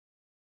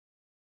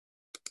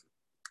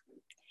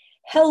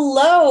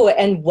Hello,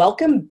 and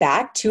welcome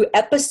back to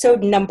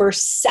episode number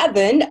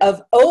 7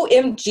 of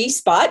OMG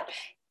Spot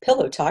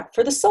Pillow Talk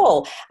for the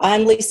Soul.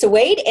 I'm Lisa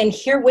Wade, and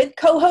here with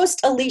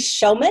co-host Elise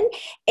Shellman,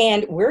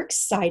 and we're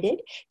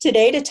excited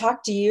today to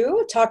talk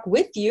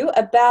with you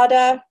about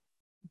a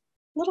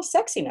little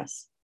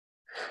sexiness.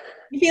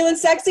 You feeling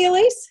sexy,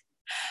 Elise?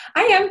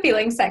 I am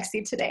feeling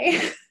sexy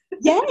today.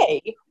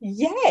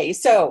 Yay.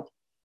 So,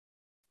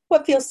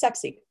 what feels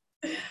sexy?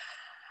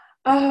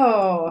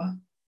 Oh,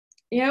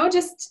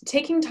 just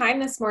taking time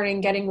this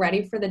morning, getting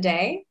ready for the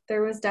day.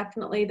 There was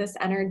definitely this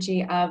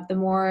energy of the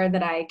more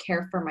that I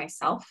care for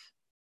myself,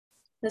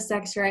 the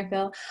sexier I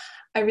feel.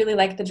 I really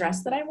like the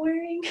dress that I'm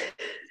wearing.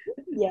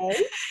 Yay.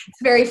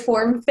 It's very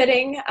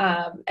form-fitting,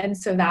 and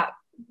so that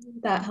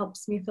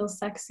helps me feel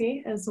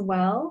sexy as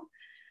well.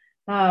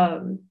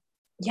 But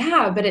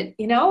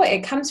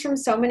it comes from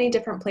so many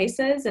different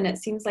places, and it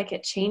seems like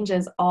it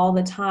changes all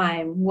the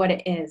time what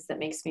it is that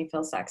makes me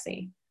feel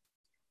sexy.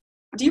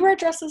 Do you wear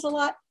dresses a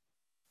lot?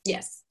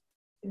 Yes.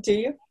 Do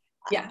you?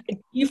 Yeah.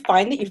 You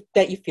find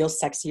that you feel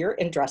sexier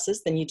in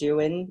dresses than you do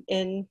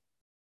in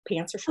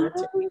pants or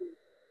shorts?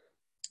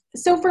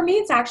 So for me,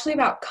 it's actually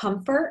about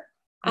comfort.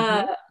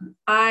 Mm-hmm.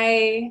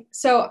 I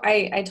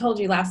told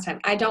you last time,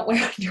 I don't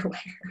wear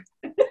underwear.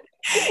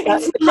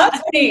 That's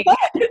thing.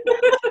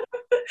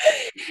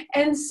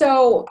 And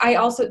so I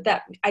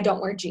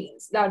don't wear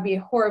jeans. That would be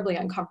horribly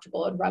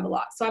uncomfortable. It would rub a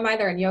lot. So I'm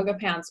either in yoga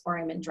pants or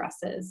I'm in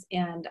dresses.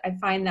 And I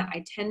find that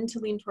I tend to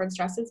lean towards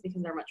dresses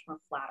because they're much more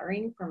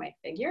flattering for my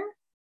figure.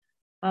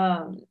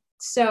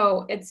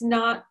 So it's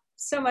not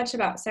so much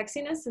about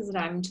sexiness as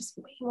that I'm just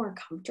way more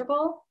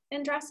comfortable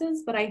in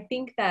dresses. But I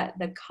think that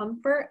the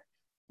comfort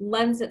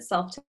lends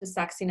itself to the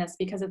sexiness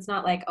because it's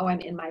not like, oh,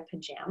 I'm in my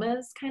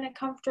pajamas kind of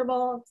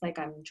comfortable. It's like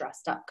I'm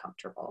dressed up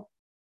comfortable.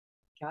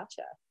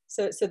 Gotcha.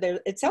 So there,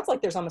 it sounds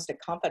like there's almost a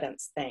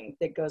confidence thing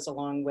that goes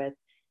along with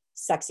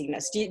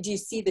sexiness. Do you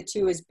see the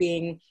two as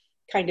being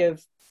kind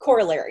of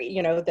corollary,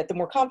 that the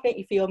more confident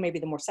you feel, maybe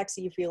the more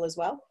sexy you feel as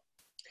well?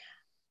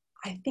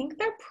 I think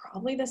they're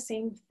probably the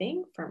same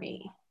thing for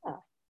me.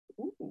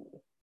 Ooh.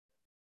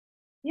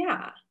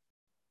 Yeah.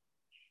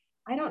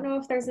 I don't know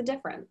if there's a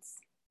difference.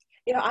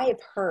 I have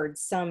heard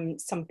some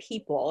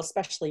people,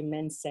 especially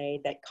men, say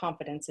that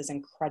confidence is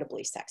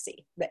incredibly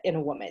sexy in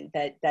a woman,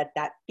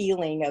 that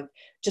feeling of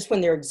just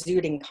when they're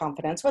exuding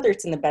confidence, whether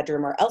it's in the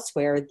bedroom or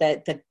elsewhere,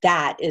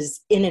 that is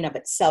in and of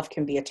itself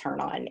can be a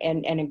turn on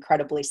and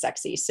incredibly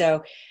sexy.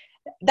 So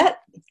that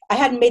I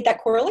hadn't made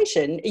that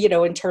correlation,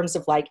 in terms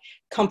of like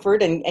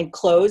comfort and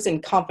clothes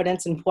and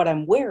confidence and what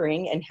I'm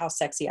wearing and how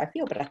sexy I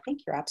feel. But I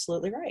think you're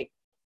absolutely right.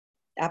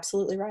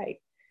 Absolutely right.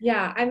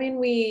 Yeah. I mean,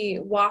 we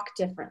walk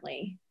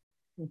differently.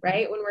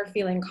 Right? When we're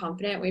feeling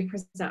confident, we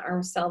present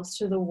ourselves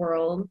to the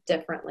world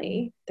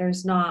differently.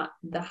 There's not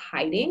the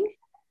hiding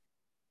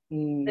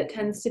that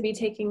tends to be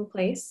taking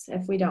place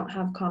if we don't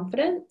have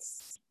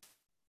confidence.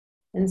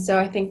 And so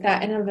I think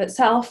that in and of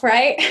itself,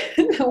 right?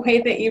 The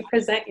way that you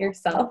present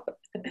yourself.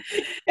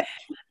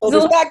 Well,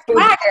 there's back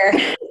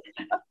swagger.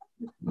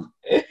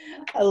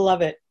 I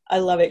love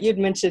it. You'd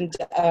mentioned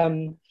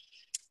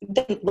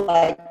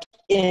like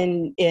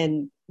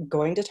in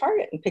going to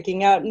Target and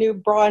picking out new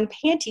bra and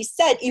panty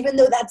set, even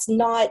though that's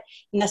not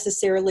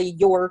necessarily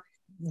your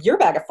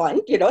bag of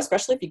fun,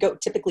 especially if you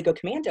typically go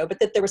commando, but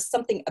that there was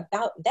something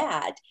about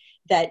that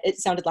it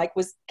sounded like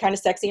was kind of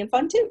sexy and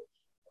fun too.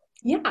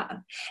 Yeah.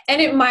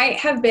 And it might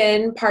have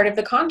been part of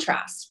the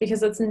contrast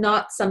because it's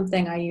not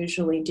something I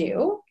usually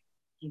do.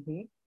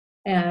 Mm-hmm.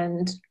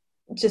 And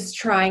just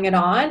trying it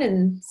on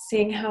and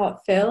seeing how it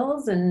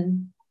feels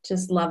and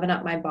just loving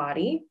up my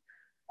body.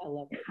 I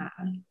love it.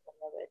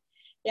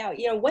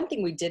 Yeah, one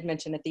thing we did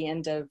mention at the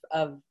end of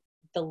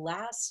the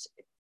last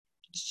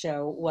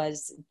show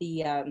was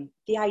the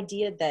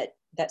idea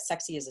that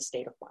sexy is a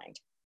state of mind.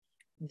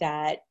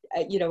 That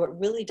it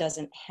really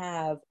doesn't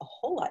have a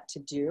whole lot to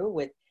do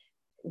with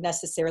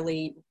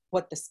necessarily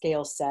what the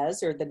scale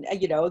says or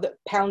the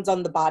pounds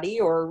on the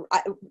body or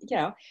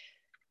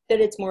that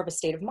it's more of a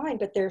state of mind,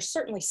 but there are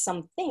certainly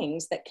some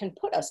things that can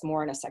put us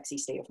more in a sexy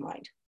state of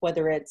mind,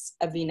 whether it's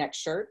a V-neck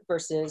shirt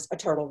versus a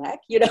turtleneck,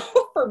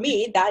 for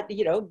me that,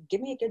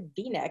 give me a good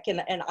V-neck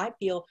and I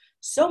feel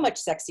so much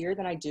sexier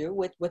than I do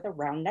with a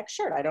round neck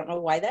shirt. I don't know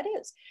why that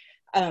is.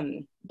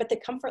 But the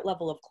comfort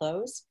level of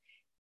clothes,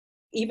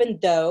 even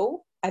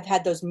though I've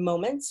had those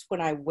moments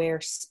when I wear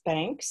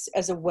Spanx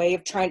as a way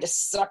of trying to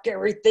suck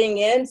everything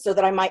in so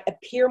that I might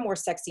appear more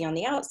sexy on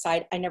the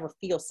outside, I never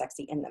feel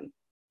sexy in them.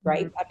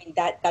 Right? Mm-hmm. I mean,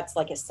 that's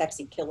like a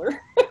sexy killer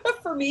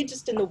for me,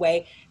 just in the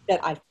way that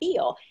I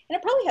feel. And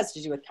it probably has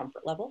to do with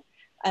comfort level,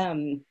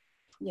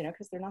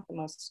 because they're not the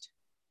most,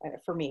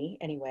 for me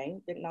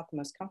anyway, they're not the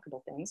most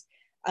comfortable things.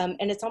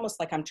 And it's almost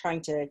like I'm trying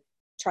to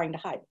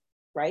hide,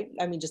 right?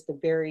 I mean, just the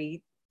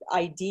very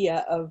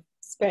idea of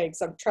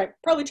Spanx, I'm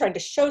probably trying to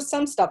show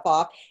some stuff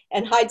off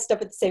and hide stuff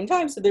at the same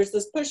time. So there's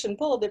this push and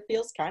pull that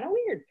feels kind of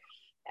weird.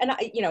 And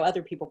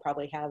other people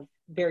probably have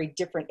very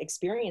different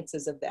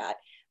experiences of that.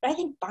 But I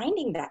think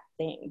finding that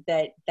thing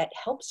that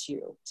helps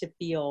you to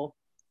feel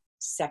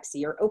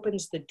sexy or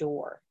opens the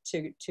door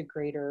to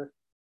greater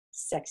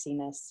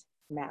sexiness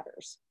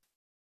matters.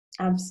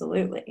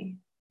 Absolutely.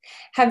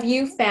 Have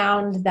you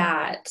found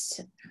that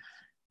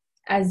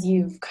as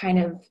you've kind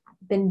of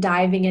been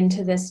diving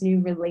into this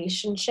new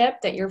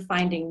relationship that you're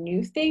finding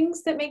new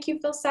things that make you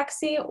feel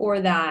sexy,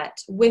 or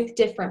that with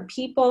different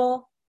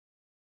people,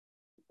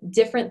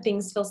 different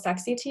things feel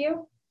sexy to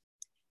you?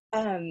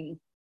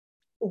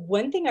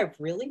 One thing I've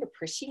really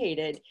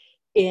appreciated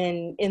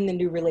in the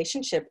new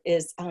relationship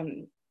is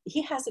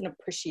he has an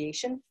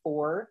appreciation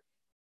for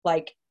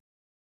like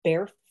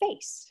bare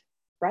face,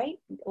 right?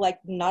 Like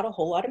not a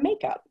whole lot of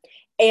makeup.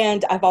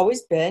 And I've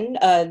always been,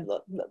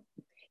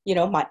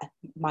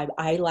 my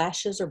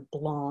eyelashes are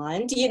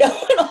blonde, and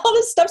all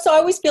this stuff. So I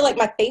always feel like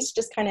my face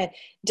just kind of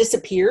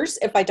disappears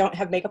if I don't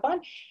have makeup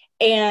on.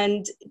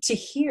 And to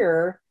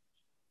hear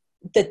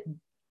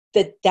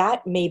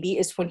that maybe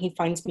is when he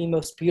finds me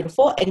most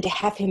beautiful, and to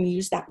have him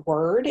use that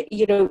word,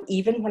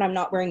 even when I'm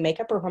not wearing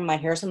makeup or when my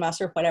hair's a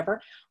mess or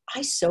whatever,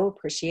 I so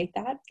appreciate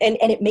that. And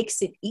it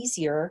makes it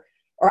easier,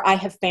 or I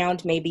have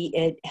found maybe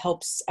it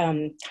helps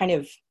kind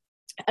of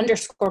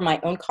underscore my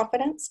own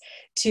confidence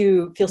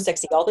to feel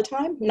sexy all the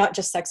time, not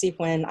just sexy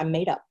when I'm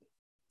made up.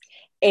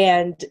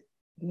 And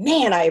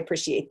man, I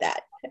appreciate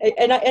that.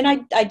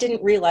 And I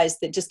didn't realize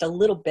that just a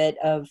little bit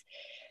of,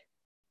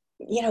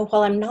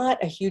 while I'm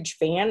not a huge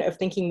fan of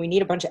thinking we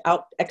need a bunch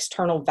of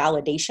external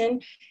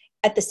validation,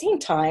 at the same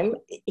time,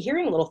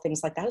 hearing little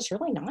things like that is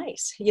really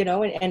nice,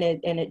 and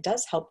it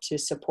does help to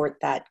support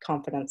that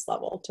confidence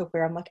level to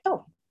where I'm like,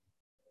 oh,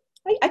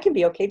 I can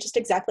be okay just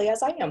exactly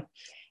as I am.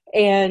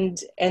 And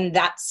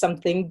that's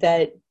something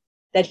that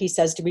he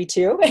says to me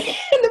too.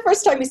 And the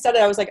first time he said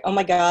it, I was like, oh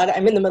my God,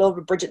 I'm in the middle of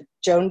a Bridget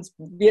Jones,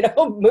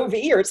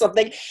 movie or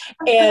something.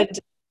 And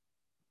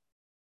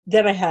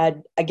then I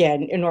had,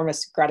 again,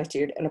 enormous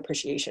gratitude and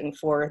appreciation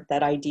for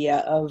that idea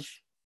of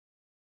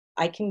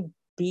I can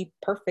be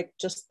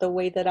perfect just the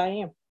way that I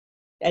am.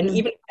 And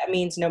even if that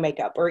means no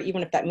makeup, or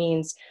even if that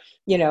means,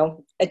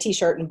 a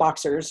t-shirt and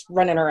boxers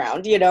running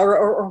around,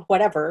 or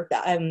whatever.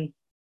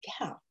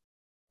 Yeah,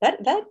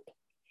 that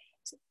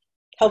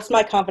helps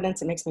my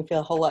confidence. It makes me feel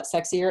a whole lot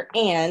sexier.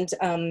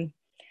 And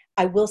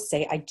I will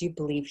say, I do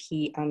believe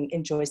he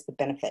enjoys the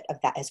benefit of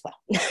that as well.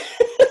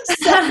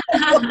 So,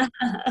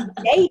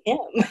 yay him.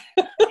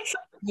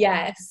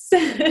 Yes.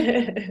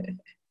 Yay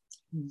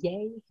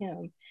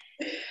him.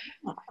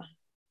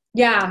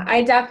 Yeah,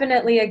 I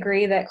definitely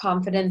agree that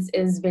confidence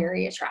is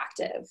very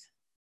attractive.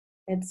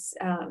 It's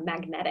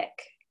magnetic.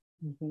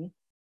 Mm-hmm.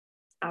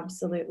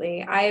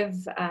 Absolutely.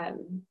 I've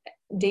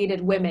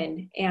dated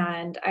women,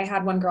 and I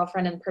had one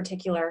girlfriend in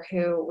particular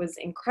who was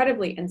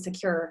incredibly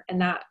insecure,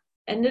 and that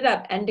ended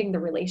up ending the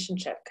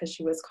relationship because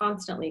she was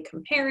constantly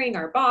comparing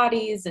our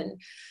bodies and,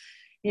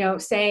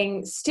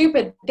 saying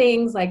stupid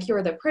things like,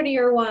 you're the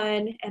prettier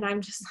one. And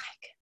I'm just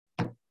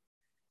like,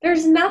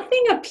 there's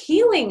nothing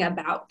appealing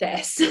about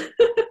this.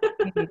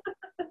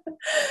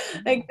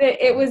 Like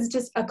it was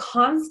just a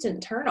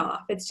constant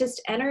turnoff. It's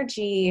just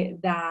energy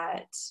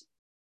that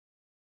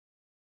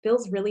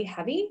feels really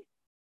heavy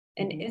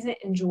and isn't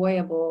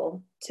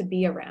enjoyable to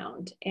be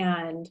around.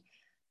 And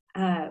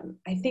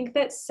I think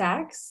that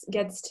sex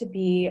gets to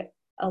be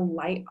a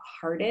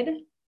lighthearted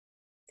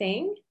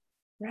thing,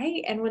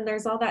 right? And when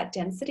there's all that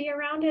density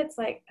around it, it's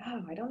like,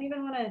 oh, I don't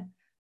even want to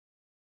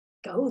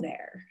go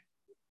there.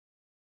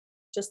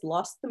 Just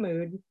lost the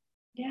mood.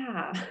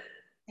 Yeah.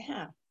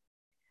 Yeah.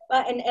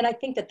 And I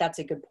think that that's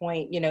a good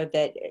point,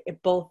 that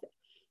it both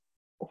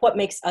what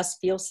makes us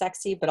feel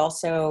sexy, but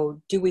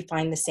also do we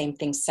find the same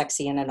thing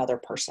sexy in another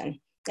person?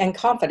 And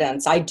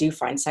confidence, I do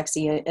find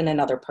sexy in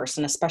another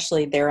person,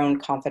 especially their own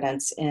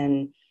confidence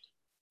in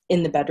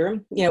the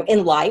bedroom,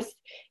 in life,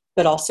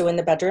 but also in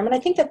the bedroom. And I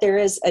think that there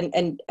is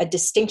a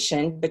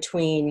distinction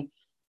between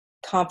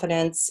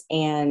confidence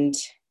and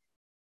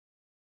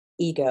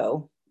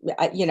ego,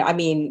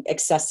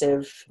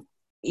 excessive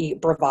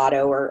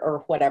bravado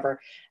or whatever.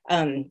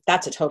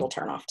 That's a total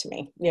turnoff to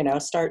me.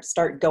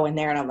 Start going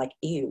there and I'm like,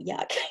 ew,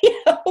 yuck.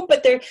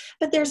 But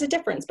there's a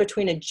difference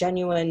between a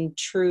genuine,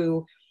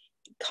 true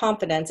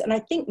confidence, and I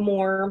think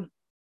more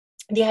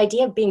the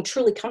idea of being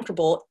truly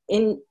comfortable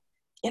in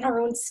our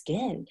own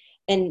skin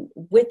and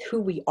with who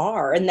we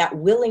are, and that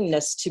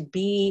willingness to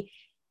be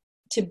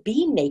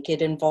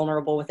naked and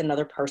vulnerable with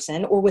another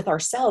person or with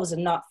ourselves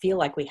and not feel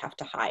like we have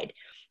to hide,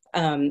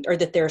 or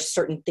that there are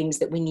certain things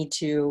that we need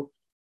to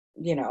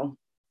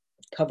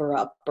cover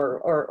up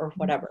or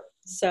whatever.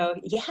 So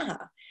yeah.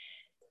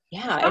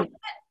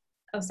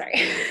 Sorry.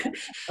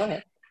 Go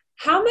ahead.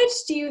 How much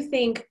do you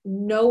think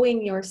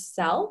knowing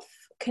yourself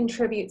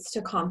contributes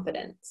to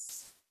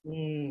confidence?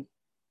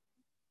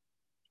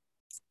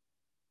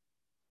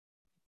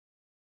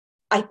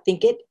 I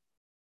think it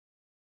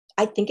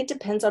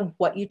depends on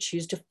what you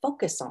choose to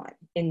focus on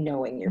in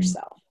knowing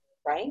yourself,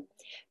 right?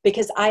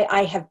 Because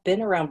I have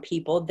been around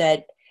people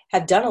that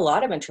have done a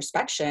lot of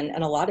introspection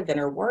and a lot of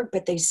inner work,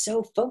 but they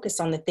so focus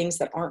on the things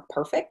that aren't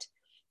perfect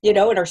you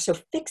know, and are so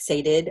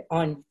fixated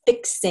on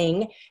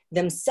fixing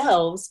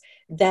themselves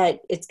that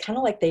it's kind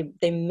of like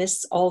they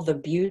miss all the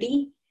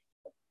beauty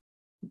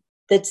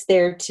that's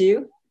there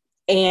too.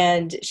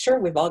 And sure,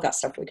 we've all got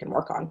stuff we can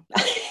work on.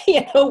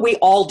 You know, we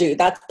all do.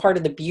 That's part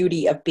of the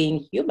beauty of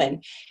being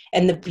human,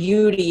 and the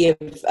beauty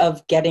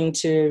of getting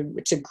to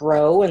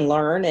grow and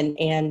learn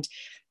and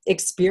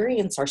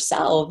experience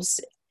ourselves.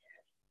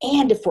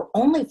 And if we're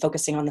only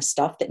focusing on the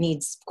stuff that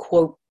needs,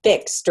 quote,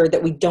 fixed, or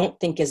that we don't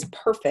think is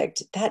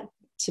perfect, that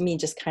to me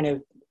just kind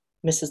of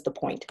misses the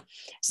point.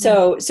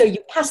 So you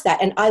pass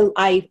that. And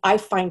I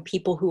find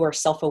people who are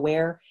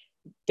self-aware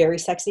very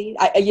sexy.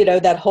 You know,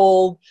 that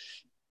whole,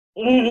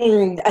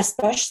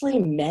 especially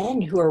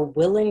men who are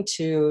willing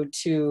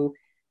to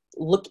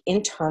look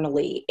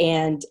internally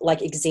and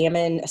like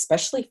examine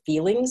especially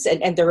feelings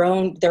and their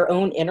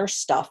own inner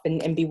stuff,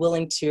 and be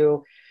willing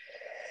to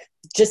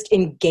just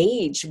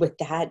engage with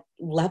that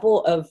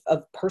level of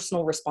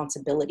personal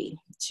responsibility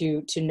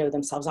to know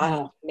themselves.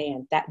 Oh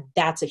man,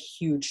 that's a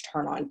huge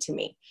turn on to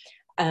me.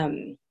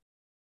 And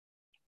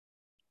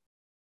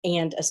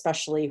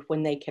especially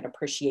when they can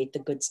appreciate the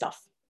good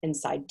stuff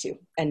inside too,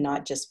 and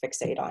not just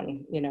fixate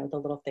on, you know, the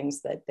little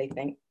things that they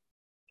think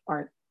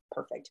aren't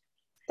perfect.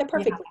 The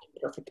perfectly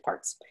imperfect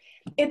parts.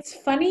 It's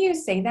funny you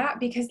say that,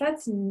 because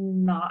that's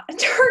not a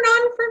turn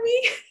on for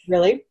me.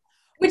 Really?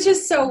 Which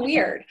is so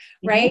weird,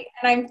 right?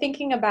 Mm-hmm. And I'm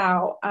thinking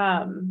about,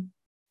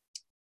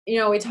 you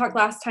know, we talked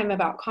last time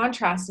about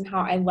contrast and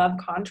how I love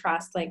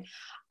contrast. Like,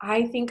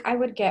 I think I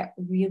would get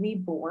really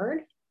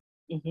bored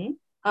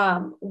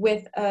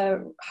with a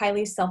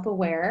highly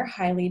self-aware,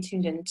 highly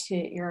tuned into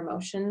your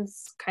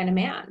emotions kind of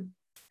man.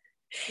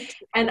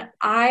 And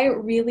I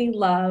really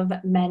love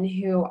men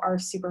who are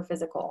super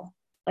physical.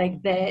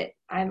 Like, that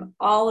I'm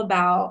all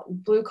about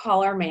blue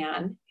collar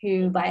man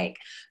who like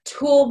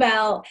tool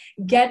belt,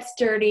 gets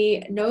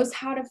dirty, knows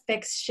how to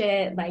fix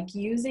shit, like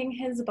using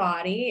his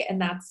body. And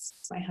that's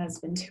my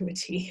husband to a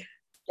T.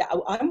 Yeah,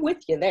 I'm with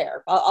you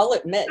there. I'll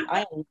admit,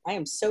 I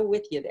am so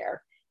with you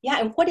there. Yeah.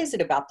 And what is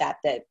it about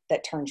that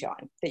turns you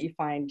on, that you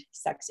find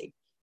sexy?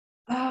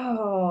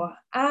 Oh,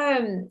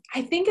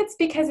 I think it's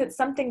because it's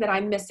something that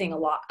I'm missing a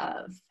lot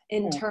of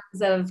in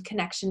terms of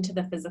connection to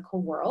the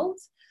physical world.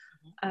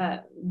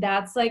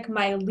 That's like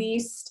my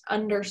least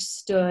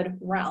understood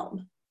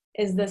realm,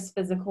 is this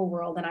physical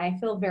world. And I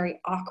feel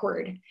very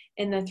awkward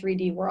in the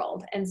 3D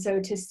world. And so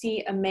to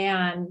see a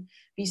man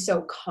be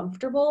so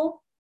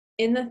comfortable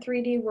in the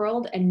 3D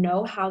world and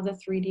know how the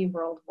 3D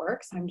world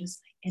works, I'm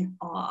just like in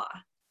awe.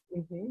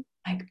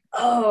 Like,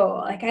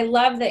 oh, like I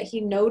love that he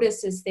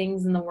notices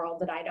things in the world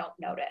that I don't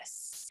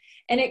notice.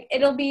 And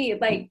it'll be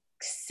like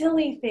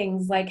silly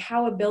things like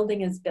how a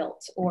building is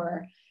built,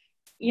 or,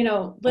 you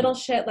know, little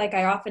shit. Like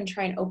I often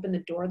try and open the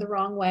door the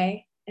wrong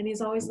way. And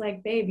he's always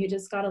like, babe, you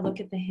just got to look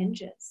at the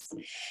hinges.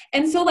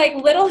 And so like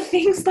little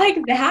things like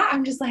that,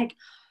 I'm just like,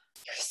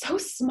 you're so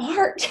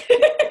smart.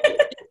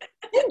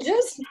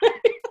 Hinges.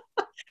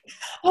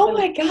 Oh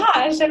my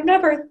gosh, I've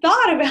never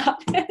thought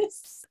about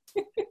this.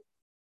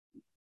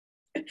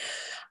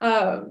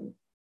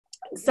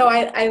 So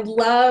I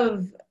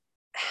love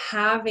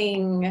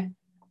having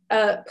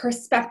a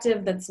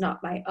perspective that's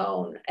not my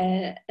own,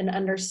 and an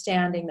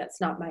understanding that's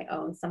not my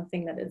own,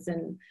 something that is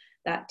in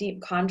that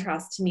deep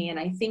contrast to me. And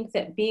I think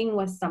that being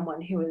with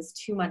someone who is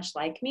too much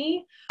like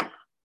me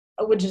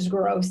would just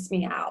gross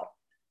me out.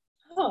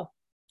 Oh,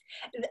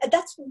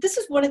 this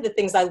is one of the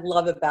things I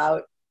love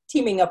about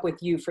teaming up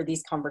with you for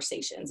these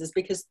conversations, is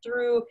because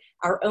through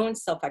our own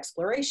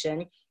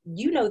self-exploration,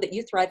 you know that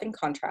you thrive in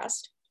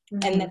contrast.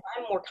 And that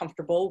I'm more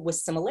comfortable with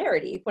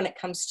similarity when it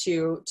comes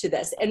to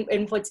this.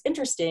 And what's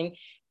interesting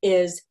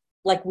is,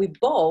 like, we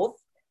both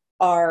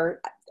are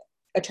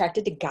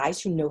attracted to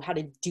guys who know how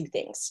to do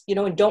things, you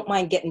know, and don't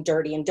mind getting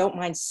dirty and don't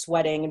mind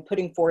sweating and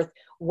putting forth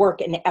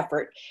work and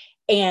effort.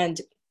 And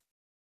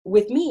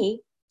with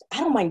me, I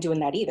don't mind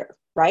doing that either,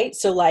 right?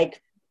 So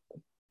like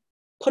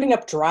putting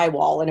up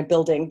drywall in a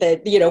building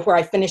that, you know, where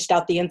I finished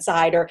out the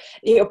inside, or,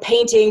 you know,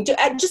 painting,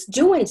 just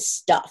doing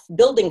stuff,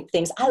 building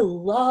things. I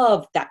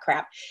love that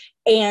crap.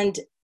 And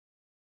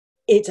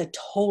it's a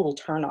total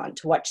turn on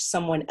to watch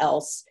someone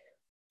else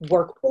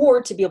work,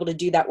 or to be able to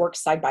do that work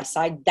side by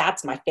side.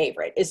 That's my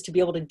favorite, is to be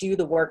able to do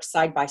the work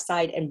side by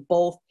side and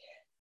both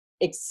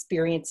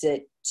experience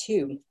it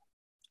too.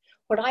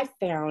 What I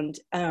found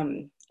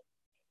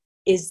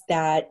is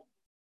that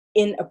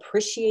in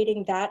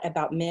appreciating that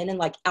about men, and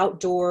like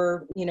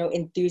outdoor, you know,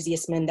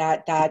 enthusiast men,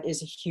 that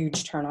is a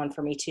huge turn on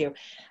for me too.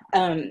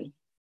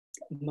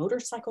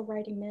 Motorcycle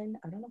riding men,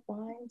 I don't know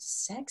why,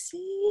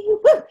 sexy.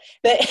 Woo!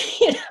 But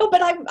you know,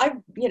 but I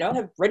you know,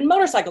 have ridden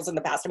motorcycles in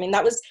the past. I mean,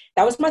 that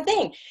was my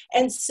thing.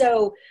 And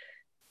so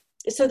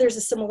there's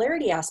a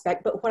similarity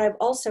aspect, but what I've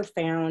also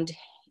found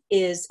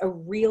is a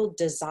real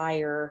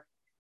desire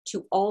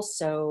to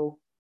also,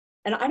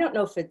 and I don't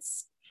know if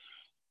it's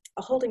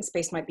a holding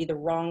space, might be the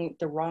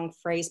wrong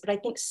phrase, but I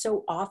think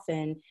so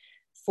often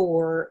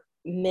for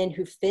men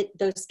who fit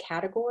those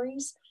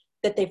categories,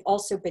 that they've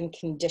also been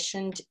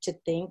conditioned to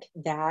think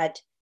that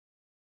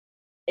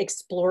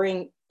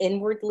exploring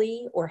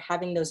inwardly or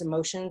having those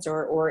emotions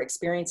or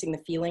experiencing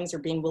the feelings or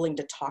being willing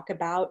to talk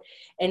about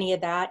any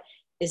of that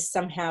is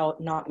somehow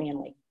not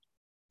manly.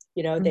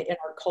 You know, that in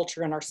our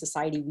culture, in our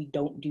society, we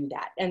don't do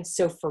that. And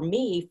so for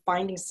me,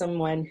 finding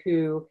someone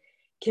who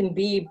can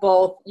be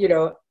both, you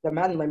know, the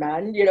manly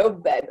man, you know,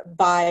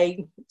 by,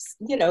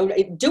 you know,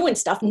 doing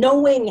stuff,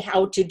 knowing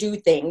how to do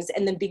things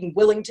and then being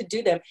willing to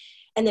do them.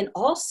 And then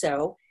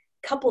also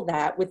couple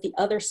that with the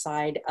other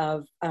side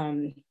of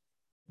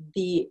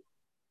the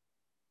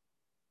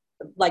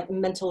like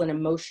mental and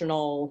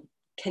emotional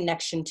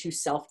connection to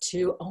self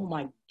too. Oh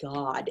my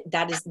God.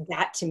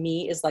 That to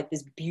me is like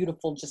this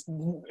beautiful, just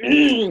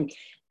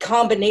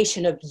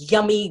combination of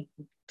yummy,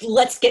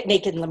 let's get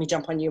naked and let me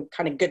jump on you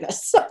kind of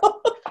goodness. So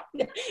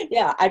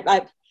yeah,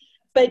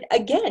 but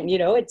again, you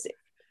know, it's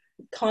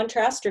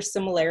contrast or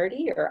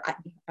similarity, or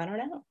I don't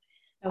know.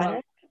 I don't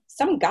know.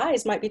 Some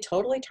guys might be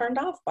totally turned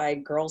off by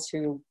girls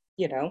who,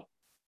 you know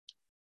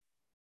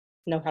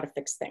how to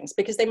fix things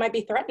because they might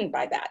be threatened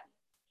by that.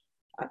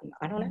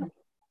 I don't know.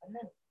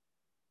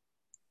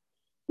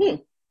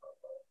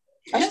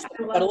 I just got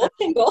a little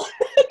tingle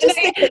just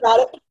thinking about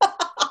it.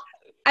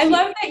 I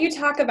love that you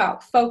talk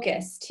about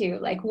focus too,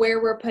 like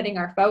where we're putting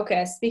our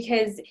focus,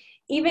 because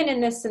even in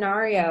this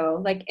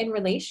scenario, like in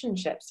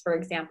relationships, for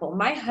example,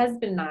 my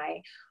husband and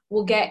I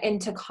will get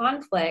into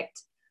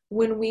conflict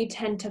when we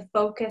tend to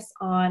focus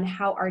on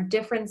how our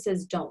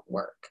differences don't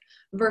work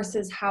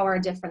versus how our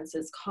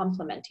differences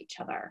complement each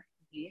other.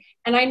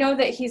 And I know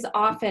that he's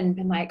often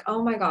been like,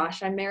 oh my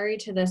gosh, I'm married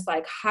to this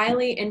like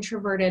highly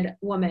introverted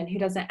woman who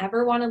doesn't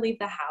ever want to leave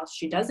the house.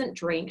 She doesn't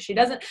drink. She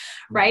doesn't,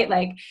 right?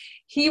 Like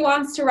he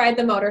wants to ride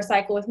the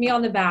motorcycle with me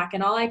on the back.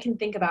 And all I can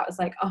think about is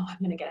like, oh, I'm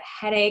going to get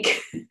a headache.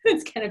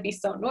 It's going to be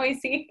so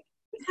noisy.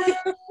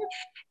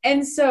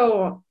 And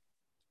so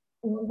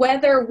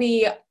whether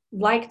we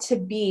like to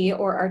be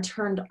or are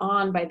turned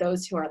on by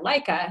those who are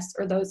like us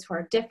or those who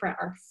are different,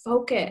 our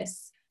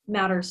focus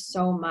matters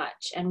so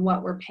much, and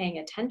what we're paying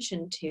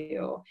attention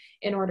to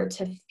in order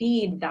to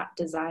feed that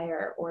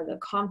desire or the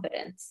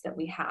confidence that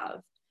we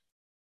have,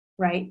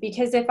 right?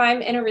 Because if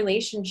I'm in a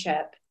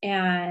relationship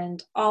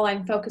and all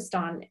I'm focused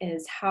on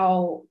is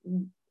how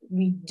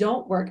we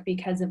don't work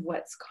because of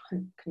what's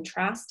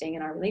contrasting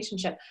in our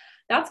relationship,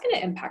 that's going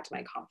to impact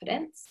my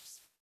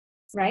confidence,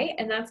 right?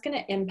 And that's going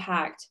to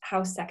impact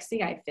how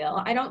sexy I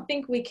feel. I don't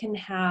think we can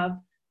have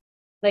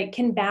like,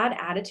 can bad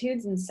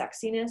attitudes and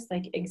sexiness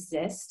like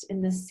exist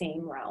in the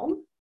same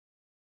realm?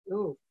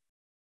 Ooh,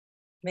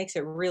 makes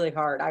it really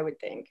hard, I would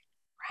think.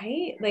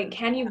 Right? Like,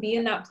 can you be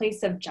in that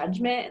place of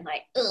judgment and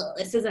like, ugh,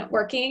 this isn't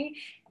working,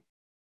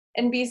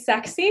 and be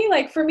sexy?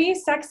 Like for me,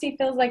 sexy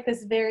feels like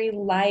this very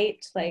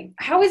light, like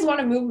I always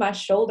want to move my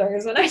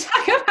shoulders when I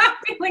talk about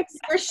feeling sexy.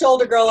 You're a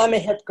shoulder girl, I'm a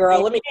hip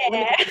girl. Let me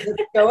get this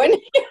going.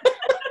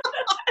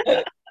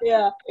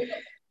 Yeah.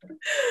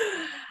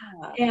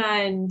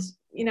 And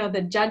you know,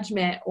 the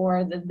judgment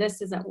or the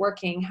this isn't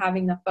working,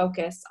 having the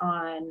focus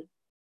on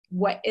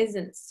what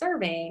isn't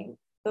serving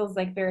feels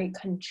like very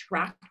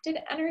contracted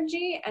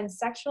energy, and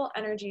sexual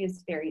energy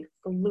is very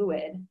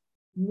fluid,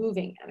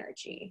 moving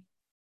energy.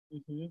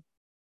 Mm-hmm.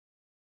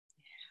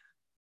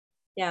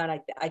 Yeah, and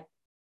I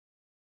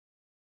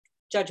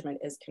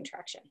judgment is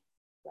contraction,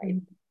 right?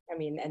 Mm-hmm. I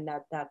mean, and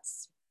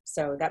that's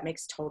so that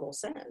makes total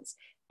sense.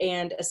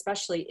 And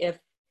especially if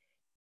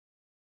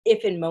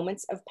in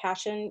moments of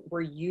passion we're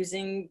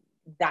using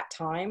that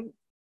time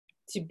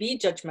to be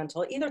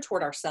judgmental, either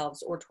toward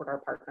ourselves or toward our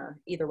partner,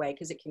 either way,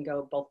 because it can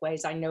go both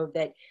ways. I know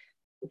that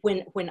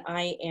when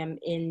I am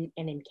in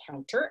an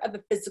encounter of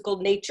a physical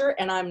nature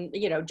and I'm,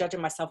 you know,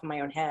 judging myself in my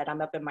own head, I'm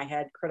up in my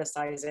head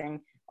criticizing,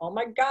 oh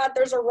my God,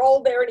 there's a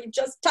roll there and he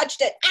just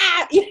touched it.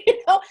 Ah, you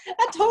know,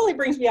 that totally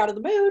brings me out of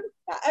the mood.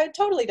 It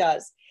totally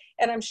does.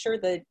 And I'm sure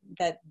that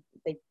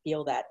they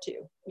feel that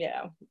too.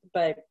 Yeah.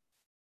 But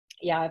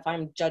yeah, if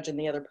I'm judging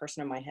the other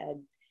person in my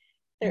head,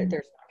 there's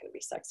not going to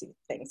be sexy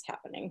things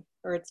happening,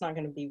 or it's not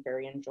going to be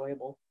very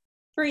enjoyable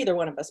for either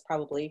one of us,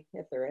 probably,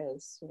 if there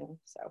is, you know,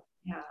 so.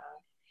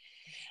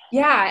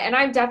 Yeah. And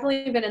I've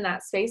definitely been in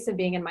that space of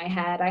being in my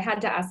head. I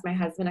had to ask my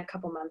husband a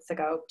couple months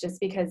ago, just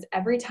because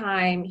every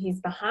time he's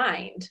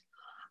behind,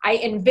 I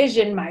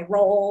envision my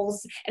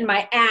rolls and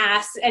my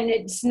ass, and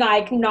it's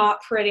like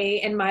not pretty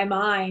in my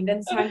mind.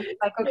 And so I'm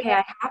like, okay,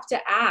 I have to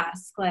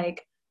ask,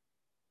 like,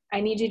 I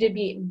need you to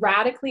be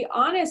radically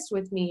honest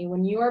with me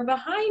when you are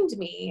behind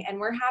me and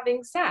we're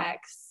having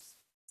sex.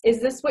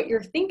 Is this what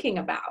you're thinking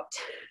about?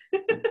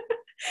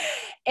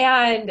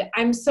 And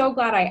I'm so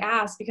glad I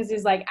asked, because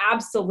he's like,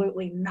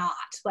 absolutely not.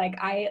 Like,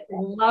 I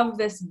love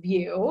this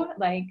view.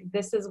 Like,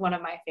 this is one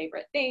of my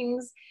favorite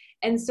things.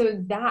 And so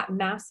that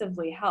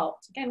massively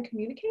helped. Again,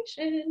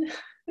 communication.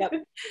 Yep.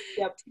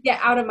 To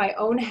get out of my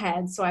own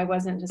head, so I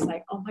wasn't just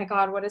like, oh my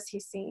God, what is he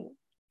seeing?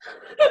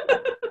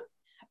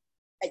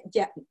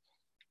 Yeah.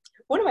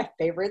 One of my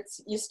favorites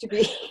used to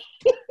be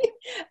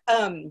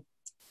the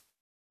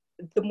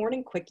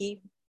morning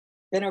quickie,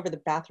 bent over the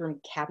bathroom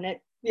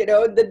cabinet. You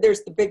know,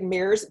 there's the big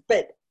mirrors,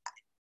 but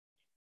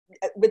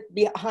with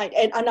behind,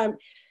 and I'm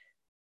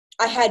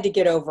I had to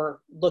get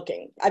over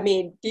looking. I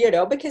mean,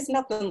 because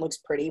nothing looks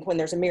pretty when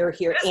there's a mirror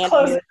here Just and a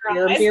close mirror your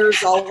here, eyes.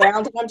 mirrors all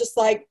around. And I'm just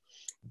like,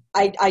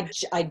 I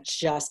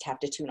just have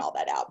to tune all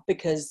that out,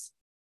 because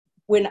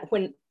when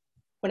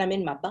I'm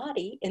in my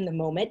body in the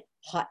moment,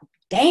 hot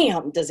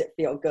damn, does it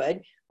feel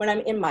good. When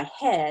I'm in my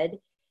head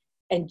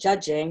and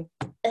judging,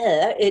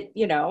 it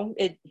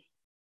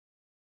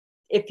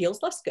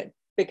feels less good,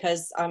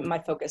 because my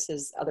focus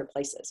is other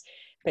places.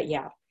 But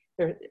yeah,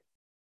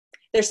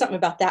 there's something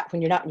about that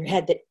when you're not in your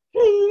head that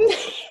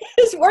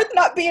is worth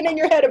not being in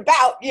your head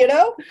about,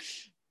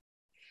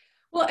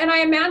 Well, and I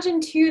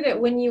imagine too that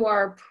when you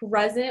are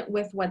present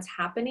with what's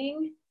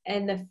happening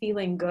and the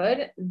feeling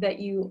good, that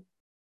you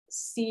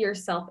see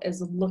yourself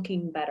as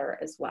looking better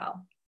as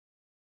well.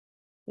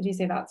 Would you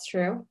say that's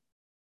true?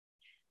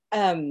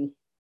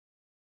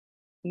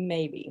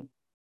 Maybe.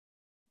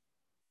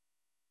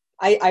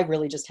 I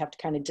really just have to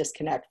kind of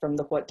disconnect from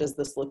the what does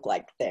this look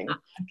like thing,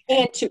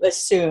 and to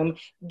assume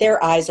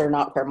their eyes are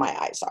not where my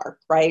eyes are,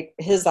 right?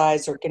 His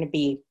eyes are going to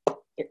be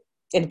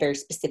in a very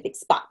specific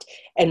spot,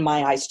 and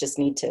my eyes just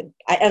need to,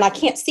 and I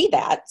can't see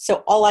that.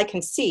 So all I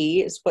can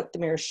see is what the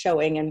mirror is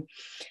showing.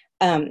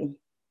 And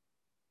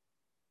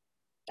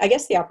I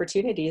guess the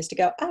opportunity is to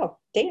go, oh,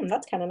 damn,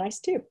 that's kind of nice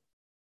too.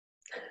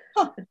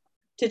 Huh.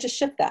 To just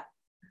shift that.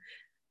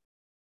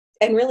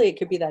 And really, it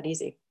could be that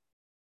easy.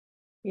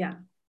 Yeah.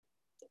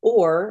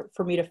 Or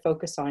for me to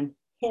focus on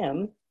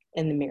him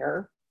in the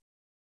mirror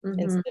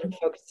instead of Mm-hmm.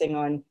 focusing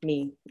on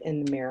me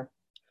in the mirror.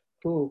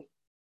 Ooh.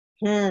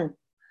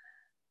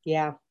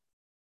 Yeah.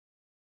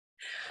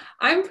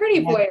 I'm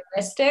pretty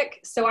voyeuristic,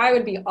 so I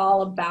would be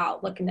all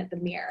about looking at the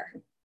mirror.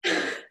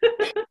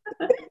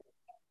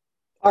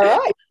 All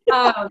right.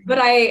 But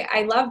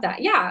I love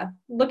that. Yeah.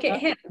 Look at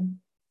him.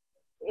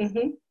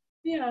 Mm-hmm.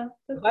 Yeah.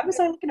 Why was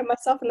I looking at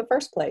myself in the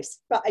first place?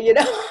 What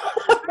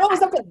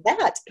was up with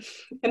that?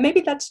 And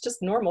maybe that's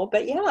just normal,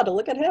 but yeah, to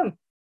look at him.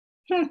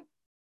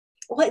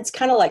 Well, it's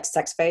kind of like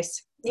sex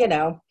face,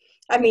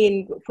 I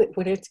mean,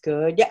 when it's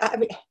good. Yeah, I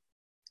mean,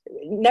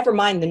 never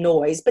mind the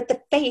noise, but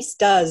the face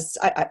does.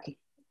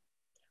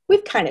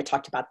 We've kind of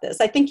talked about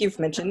this. I think you've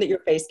mentioned that your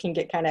face can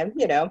get kind of,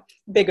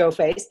 big O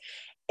face.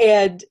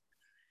 And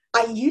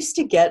I used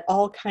to get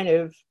all kind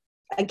of,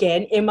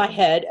 again, in my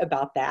head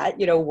about that,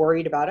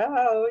 worried about,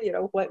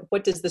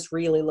 what does this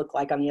really look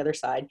like on the other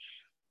side,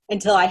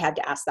 until I had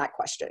to ask that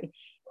question.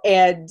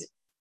 And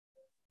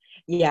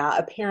yeah,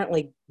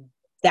 apparently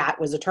that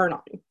was a turn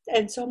on.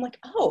 And so I'm like,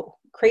 oh,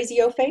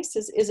 crazy O face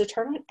is a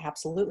turn on?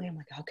 Absolutely. I'm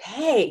like,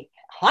 okay,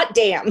 hot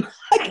damn.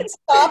 I can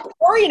stop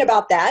worrying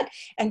about that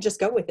and just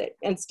go with it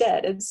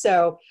instead. And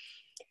so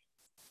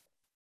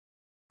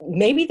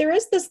maybe there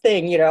is this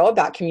thing,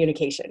 about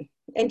communication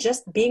and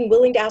just being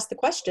willing to ask the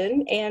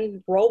question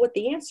and roll with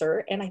the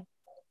answer. And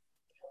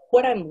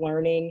what I'm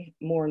learning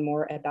more and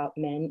more about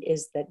men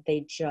is that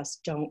they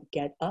just don't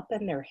get up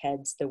in their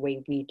heads the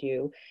way we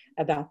do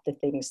about the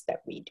things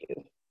that we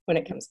do when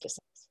it comes to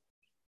sex.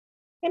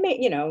 I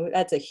mean,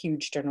 that's a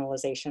huge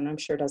generalization. I'm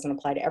sure it doesn't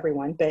apply to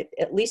everyone, but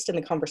at least in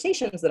the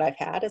conversations that I've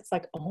had, it's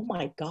like, oh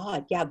my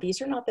God, yeah,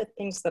 these are not the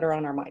things that are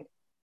on our mind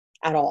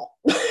at all.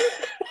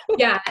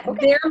 Yeah,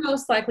 okay. They're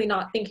most likely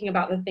not thinking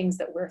about the things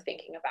that we're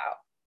thinking about,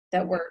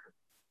 that we're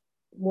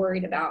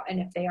worried about. And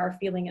if they are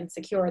feeling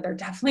insecure, they're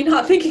definitely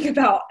not thinking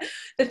about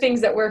the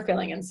things that we're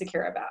feeling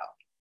insecure about.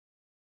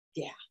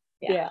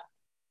 Yeah.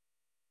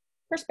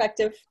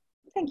 Perspective.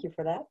 Thank you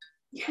for that.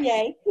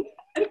 Yay.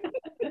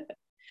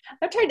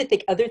 I'm trying to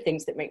think other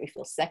things that make me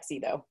feel sexy,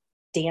 though.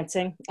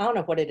 Dancing. I don't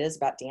know what it is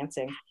about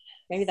dancing.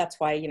 Maybe that's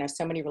why,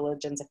 so many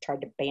religions have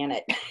tried to ban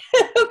it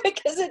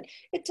because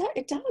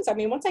it does. I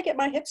mean, once I get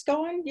my hips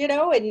going,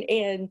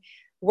 and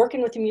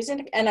working with the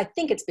music, and I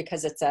think it's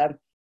because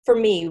for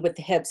me with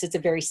the hips, it's a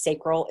very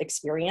sacral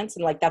experience.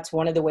 And like, that's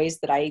one of the ways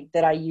that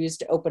I use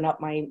to open up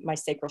my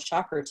sacral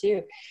chakra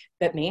too.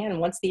 But man,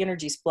 once the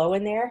energy's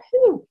flowing there,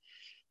 whew,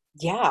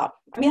 yeah.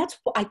 I mean,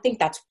 I think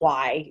that's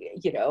why,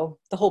 the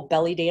whole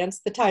belly dance,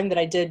 the time that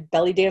I did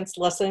belly dance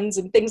lessons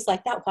and things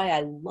like that, why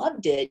I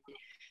loved it.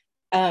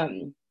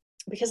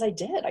 Because I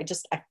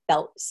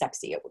felt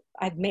sexy.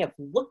 I may have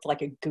looked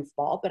like a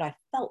goofball, but I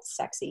felt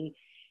sexy.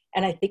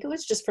 And I think it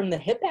was just from the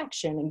hip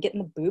action and getting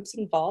the boobs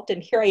involved.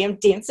 And here I am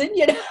dancing,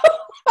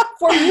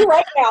 for you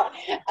right now.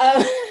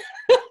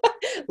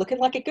 Looking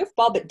like a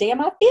goofball, but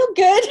damn, I feel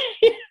good.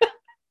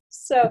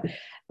 So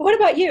what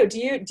about you? Do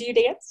you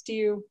dance?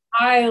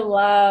 I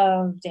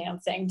love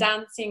dancing.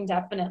 Dancing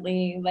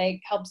definitely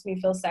helps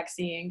me feel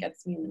sexy and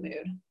gets me in the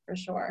mood for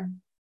sure.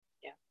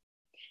 Yeah.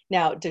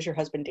 Now, does your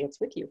husband dance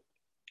with you?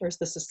 Or is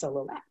this a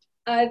solo act?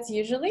 It's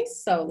usually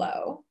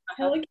solo.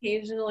 He'll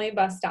occasionally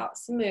bust out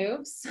some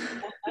moves.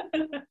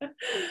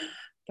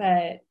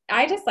 But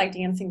I just like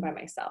dancing by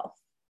myself.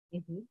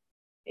 Mm-hmm.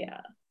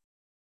 Yeah.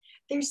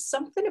 There's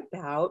something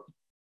about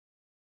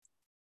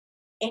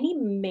any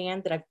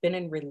man that I've been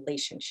in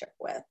relationship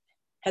with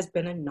has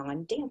been a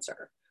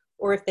non-dancer.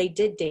 Or if they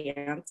did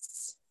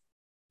dance,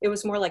 it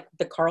was more like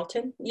the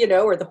Carlton,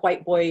 or the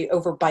white boy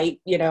overbite,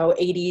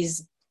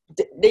 80s,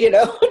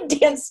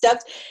 dance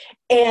steps.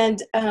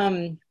 And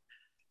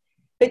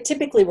but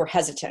typically we're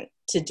hesitant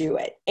to do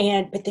it.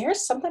 But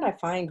there's something I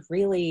find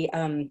really,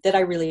 that I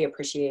really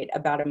appreciate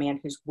about a man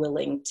who's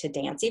willing to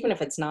dance, even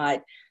if it's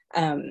not,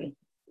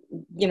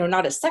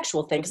 not a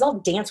sexual thing, because I'll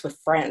dance with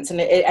friends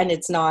and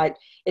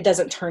it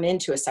doesn't turn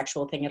into a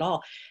sexual thing at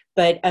all.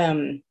 But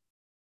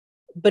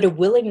a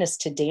willingness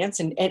to dance,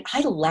 and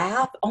I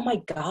laugh, oh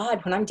my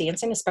God, when I'm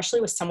dancing, especially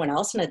with someone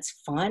else and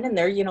it's fun and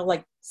they're,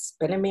 like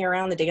spinning me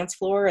around the dance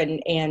floor and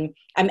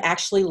I'm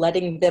actually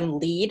letting them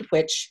lead,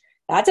 which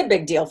that's a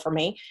big deal for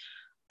me.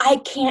 I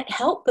can't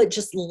help but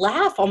just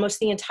laugh almost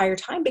the entire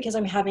time because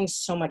I'm having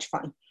so much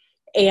fun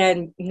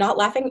and not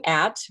laughing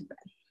at.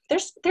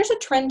 There's a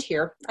trend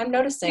here I'm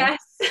noticing. Yes.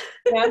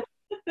 Yeah.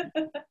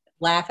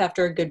 Laugh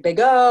after a good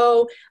big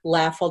O,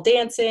 laugh while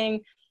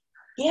dancing.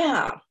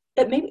 Yeah.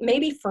 But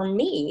maybe for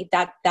me,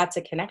 that's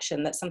a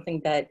connection. That's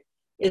something that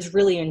is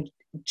really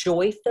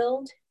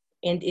joy-filled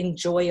and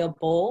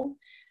enjoyable,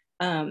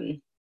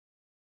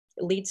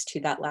 leads to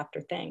that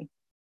laughter thing.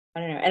 I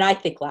don't know. And I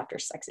think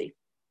laughter's sexy,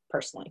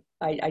 personally.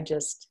 I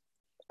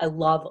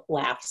love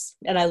laughs,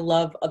 and I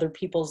love other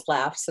people's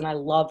laughs, and I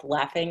love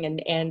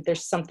laughing. And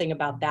there's something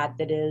about that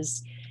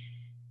is,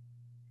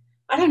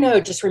 I don't know,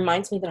 it just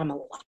reminds me that I'm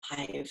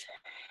alive,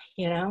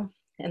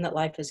 and that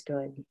life is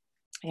good.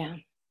 Yeah.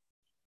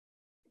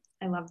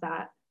 I love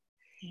that.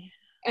 Yeah.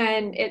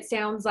 And it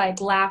sounds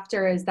like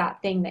laughter is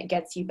that thing that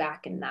gets you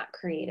back in that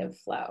creative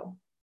flow,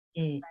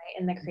 right?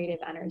 In the creative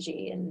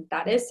energy. And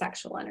that is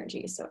sexual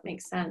energy. So it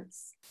makes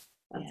sense.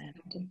 That's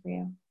connected for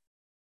you.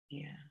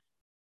 Yeah.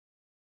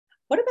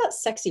 What about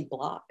sexy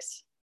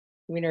blocks?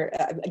 I mean, are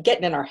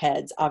getting in our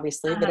heads,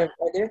 obviously, but are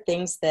there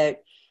things that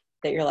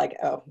you're like,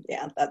 oh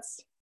yeah, that's,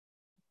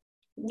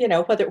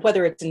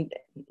 whether it's and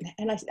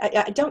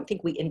I don't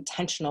think we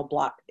intentionally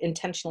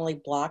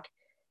block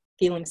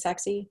feeling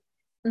sexy.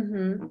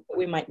 Mm-hmm.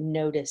 We might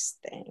notice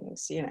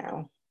things,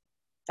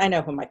 I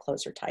know when my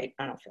clothes are tight,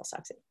 I don't feel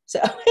sexy. So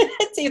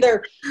it's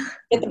either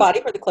get the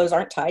body where the clothes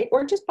aren't tight,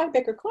 or just buy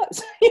bigger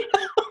clothes.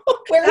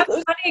 That's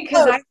funny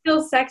because I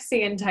feel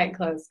sexy in tight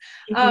clothes.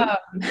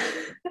 Mm-hmm.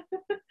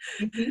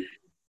 Mm-hmm.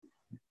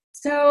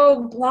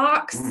 So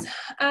blocks,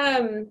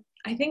 I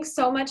think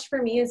so much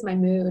for me is my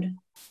mood.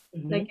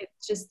 Mm-hmm. Like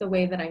it's just the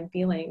way that I'm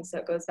feeling. So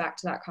it goes back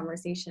to that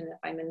conversation. If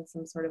I'm in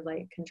some sort of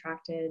like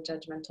contracted,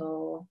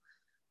 judgmental,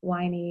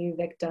 whiny,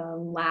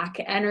 victim, lack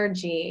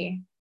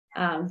energy,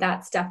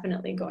 that's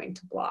definitely going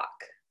to block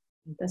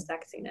the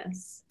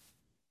sexiness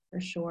for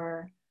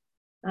sure.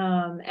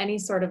 Any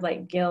sort of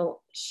like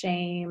guilt,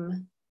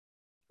 shame,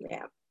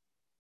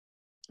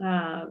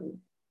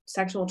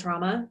 sexual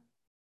trauma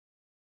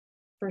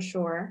for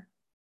sure.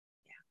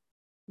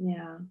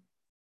 Yeah.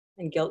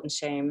 And guilt and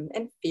shame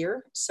and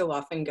fear so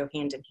often go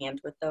hand in hand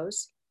with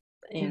those,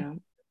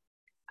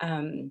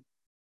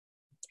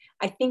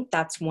 I think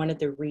that's one of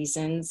the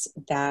reasons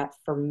that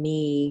for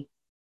me,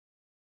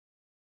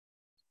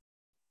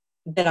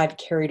 that I've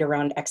carried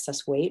around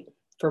excess weight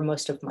for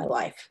most of my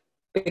life.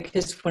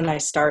 Because when I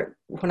start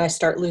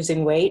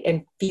losing weight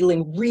and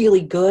feeling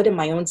really good in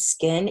my own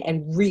skin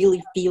and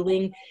really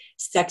feeling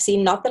sexy,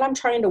 not that I'm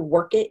trying to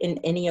work it in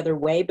any other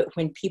way, but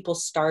when people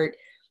start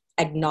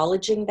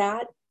acknowledging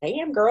that,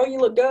 damn girl, you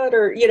look good,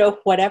 or,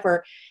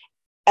 whatever,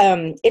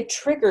 it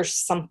triggers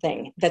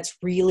something that's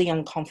really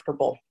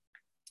uncomfortable.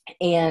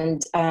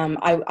 And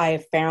I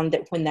have found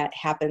that when that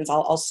happens,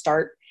 I'll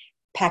start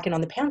packing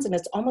on the pounds, and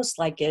it's almost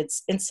like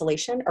it's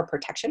insulation or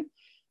protection.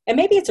 And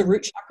maybe it's a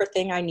root chakra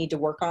thing I need to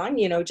work on,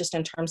 just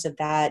in terms of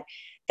that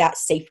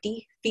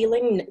safety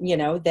feeling,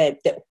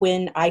 that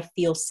when I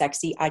feel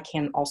sexy, I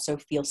can also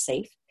feel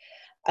safe.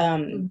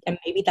 And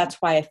maybe that's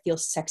why I feel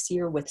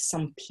sexier with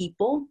some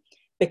people,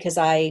 because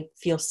I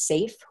feel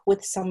safe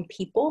with some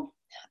people.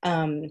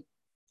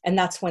 And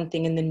that's one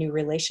thing in the new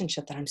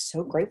relationship that I'm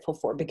so grateful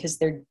for, because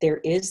there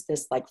is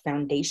this like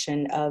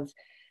foundation of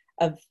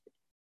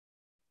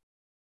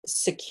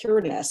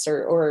secureness,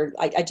 or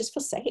I just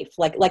feel safe.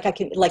 Like I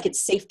can, like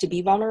it's safe to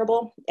be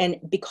vulnerable. And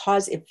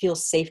because it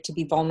feels safe to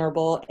be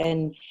vulnerable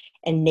and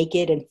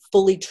naked and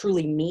fully,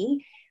 truly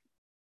me,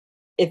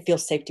 it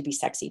feels safe to be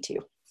sexy too,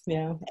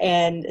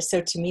 And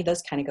so to me,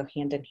 those kind of go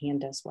hand in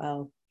hand as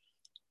well.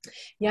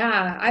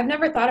 Yeah. I've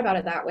never thought about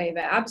it that way,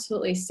 but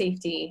absolutely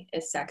safety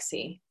is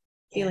sexy.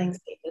 Feeling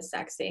safe is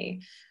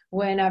sexy.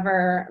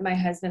 Whenever my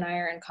husband and I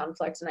are in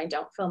conflict and I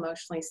don't feel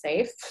emotionally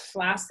safe,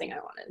 last thing I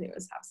want to do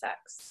is have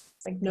sex.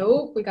 It's like,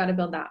 nope, we got to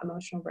build that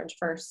emotional bridge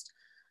first.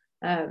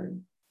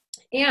 And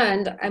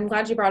I'm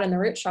glad you brought in the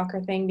root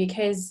chakra thing,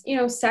 because,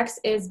 sex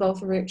is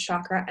both root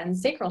chakra and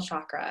sacral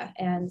chakra.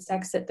 And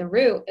sex at the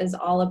root is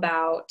all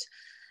about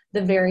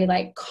the very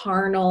like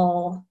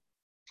carnal,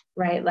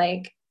 right?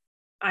 Like,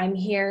 I'm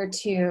here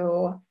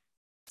to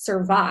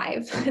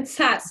survive.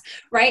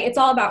 It's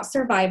all about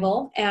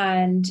survival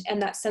and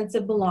that sense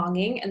of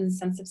belonging and the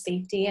sense of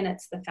safety, and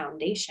it's the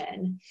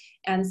foundation.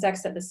 And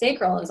sex at the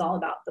sacral is all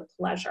about the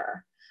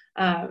pleasure.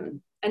 And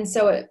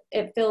so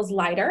it feels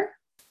lighter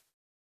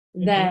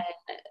than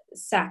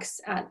sex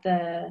at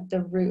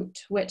the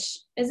root, which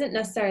isn't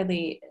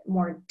necessarily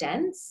more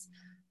dense,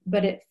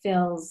 but it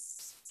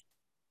feels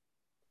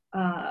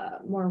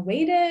more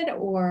weighted,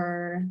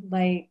 or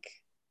like,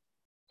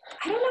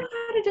 I don't know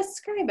how to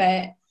describe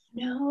it.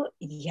 No,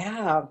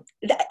 yeah.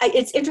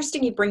 It's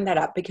interesting you bring that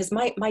up, because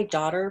my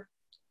daughter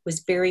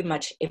was very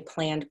much a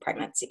planned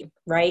pregnancy,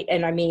 right?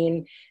 And I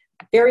mean,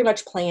 very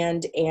much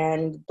planned,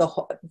 and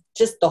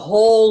just the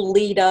whole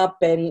lead up,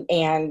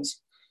 and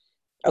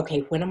okay,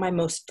 when am I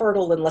most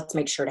fertile, and let's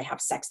make sure to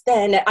have sex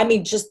then. I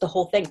mean, just the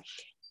whole thing.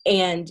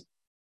 And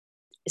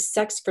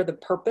sex for the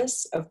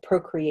purpose of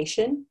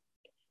procreation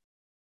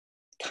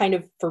kind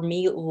of, for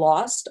me,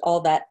 lost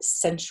all that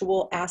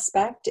sensual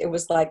aspect. It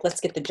was like,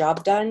 let's get the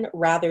job done,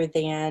 rather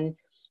than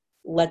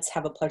let's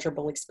have a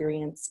pleasurable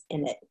experience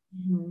in it.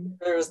 Mm-hmm.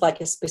 There was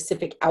like a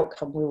specific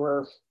outcome we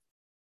were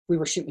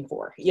shooting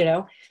for,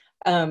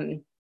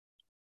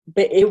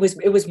 but it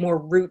was more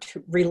root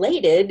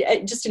related,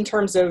 just in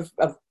terms of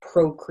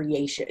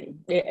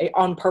procreation,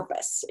 on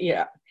purpose.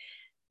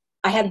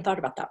 I hadn't thought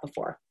about that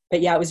before,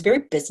 but yeah, it was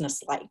very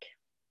businesslike.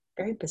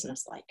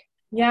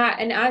 Yeah.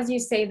 And as you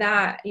say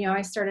that,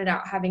 I started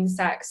out having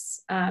sex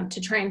to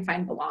try and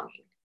find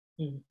belonging.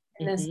 Mm-hmm.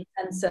 In this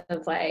sense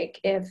of like,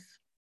 if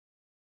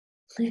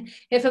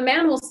a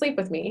man will sleep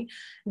with me,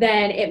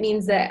 then it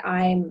means that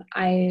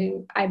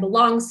I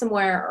belong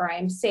somewhere, or I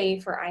am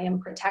safe, or I am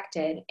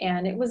protected.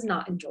 And it was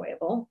not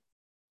enjoyable.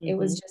 Mm-hmm. It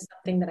was just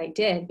something that I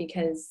did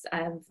because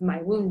of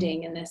my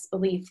wounding and this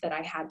belief that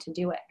I had to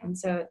do it. And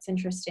so it's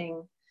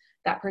interesting,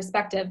 that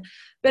perspective.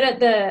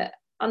 But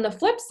on the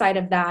flip side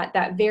of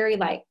that very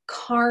like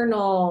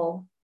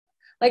carnal,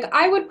 like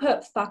I would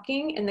put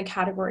fucking in the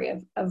category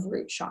of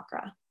root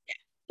chakra.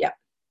 Yeah.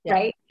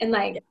 Right. And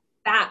like,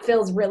 that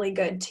feels really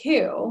good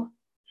too.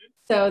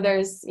 So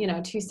there's,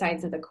 two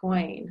sides of the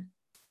coin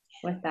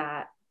with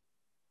that.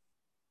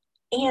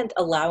 And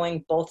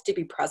allowing both to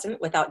be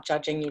present without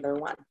judging either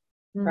one.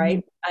 Mm-hmm.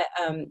 Right.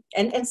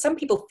 And some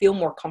people feel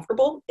more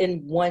comfortable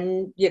in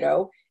one,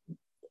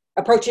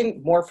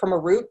 approaching more from a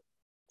root,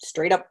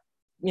 straight up,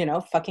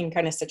 fucking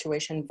kind of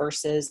situation,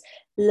 versus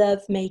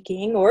love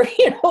making, or,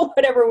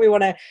 whatever we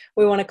want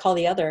to call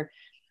the other.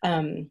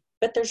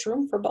 But there's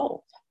room for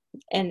both.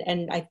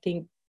 And I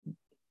think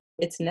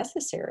it's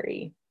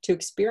necessary to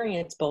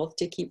experience both,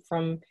 to keep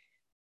from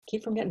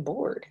getting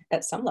bored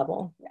at some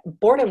level.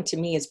 Boredom to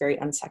me is very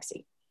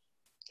unsexy.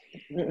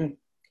 Mm-mm.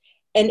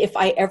 And if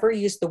I ever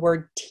use the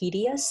word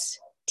tedious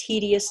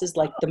is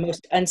like the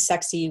most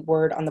unsexy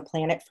word on the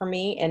planet for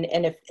me. And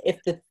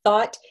if the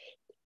thought,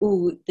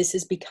 ooh, this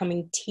is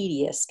becoming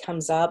tedious,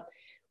 comes up,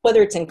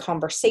 whether it's in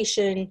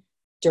conversation,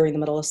 during the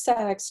middle of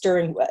sex,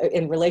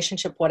 in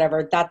relationship,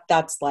 whatever,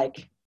 that's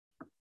like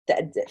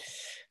that.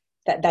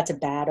 That's a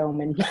bad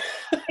omen.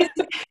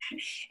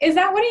 Is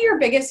that one of your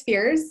biggest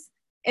fears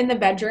in the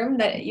bedroom,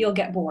 that you'll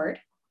get bored?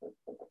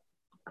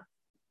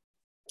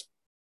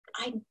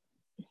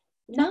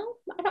 No,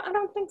 I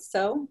don't think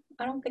so.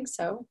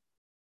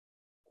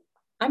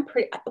 I'm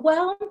pretty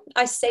well.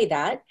 I say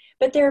that,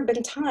 but there have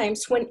been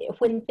times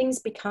when things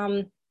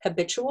become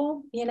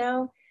habitual.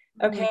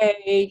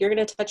 Okay, you're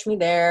gonna touch me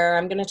there,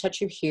 I'm gonna touch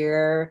you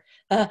here.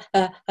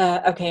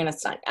 Okay, and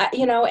it's not.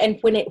 And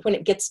when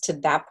it gets to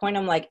that point,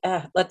 I'm like,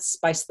 let's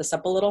spice this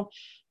up a little.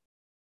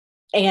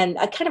 And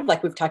I kind of,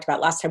 like we've talked about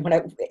last time,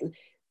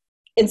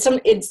 in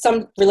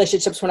some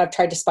relationships, when I've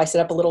tried to spice it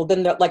up a little,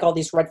 then like all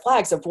these red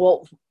flags of,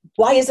 well,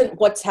 why isn't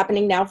what's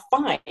happening now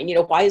fine?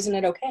 Why isn't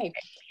it okay?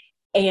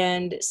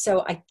 And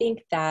so I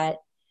think that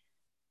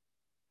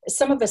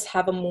some of us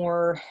have a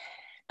more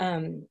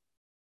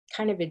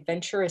kind of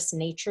adventurous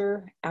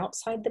nature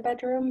outside the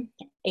bedroom,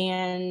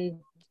 and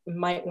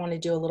might want to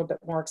do a little bit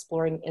more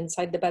exploring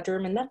inside the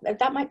bedroom, and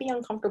that might be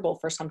uncomfortable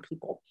for some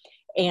people.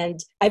 And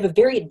I have a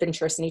very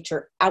adventurous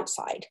nature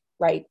outside,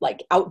 right?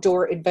 Like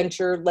outdoor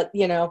adventure, but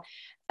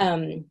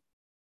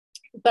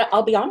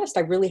I'll be honest,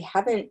 I really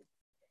haven't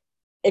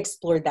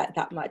explored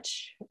that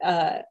much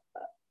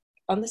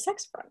on the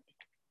sex front.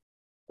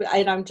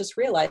 And I'm just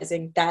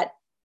realizing that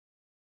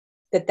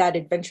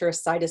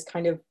adventurous side has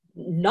kind of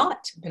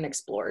not been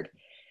explored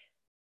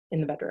in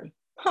the bedroom.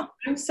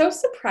 I'm so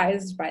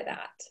surprised by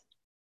that.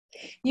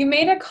 You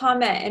made a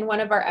comment in one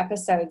of our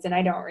episodes, and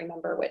I don't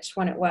remember which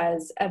one it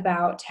was,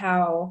 about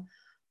how,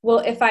 well,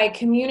 if I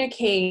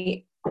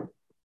communicate,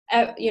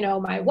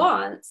 my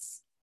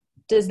wants,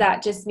 does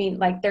that just mean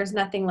like there's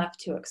nothing left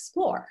to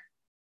explore?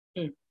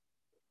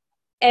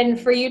 And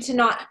for you to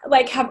not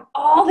like have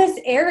all this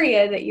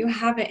area that you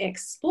haven't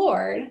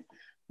explored,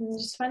 I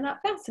just find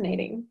that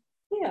fascinating.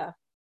 Yeah.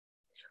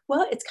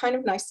 Well, it's kind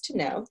of nice to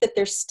know that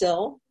there's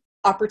still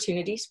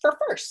opportunities for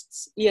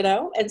firsts,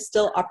 and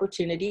still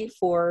opportunity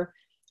for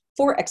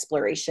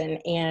exploration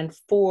and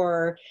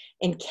for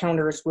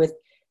encounters with,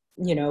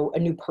 a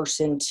new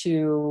person,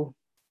 to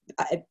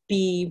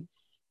be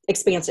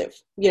expansive,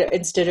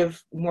 instead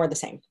of more of the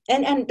same.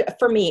 And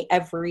for me,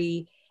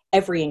 every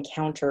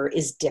encounter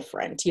is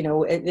different.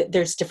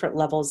 There's different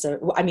levels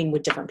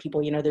with different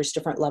people, there's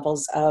different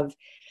levels of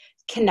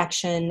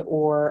connection,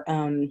 or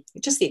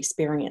just the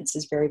experience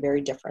is very,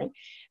 very different.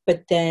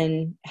 But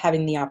then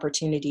having the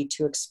opportunity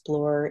to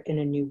explore in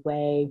a new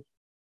way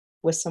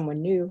with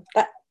someone new,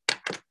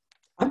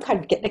 I'm kind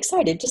of getting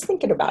excited just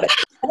thinking about it.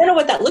 I don't know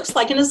what that looks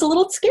like, and it's a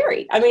little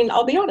scary. I mean,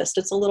 I'll be honest,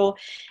 it's a little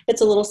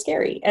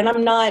scary. And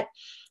I'm not,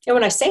 and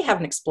when I say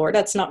haven't explored,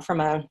 that's not from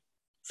a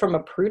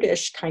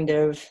prudish kind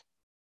of,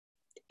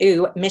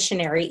 ooh,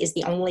 missionary is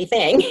the only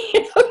thing,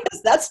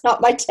 because that's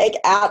not my take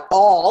at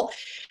all.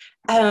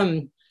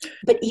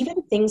 But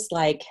even things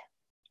like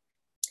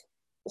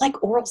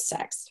oral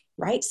sex,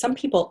 right? Some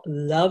people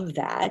love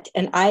that,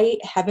 and I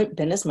haven't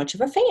been as much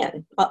of a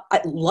fan.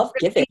 I love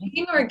giving.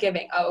 Receiving or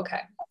giving? Oh, okay.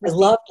 I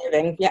love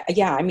giving.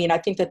 Yeah. I mean, I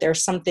think that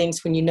there's some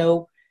things when you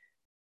know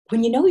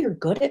you're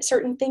good at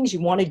certain things, you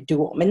want to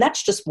do them, and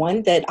that's just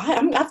one that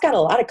I've got a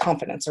lot of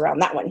confidence around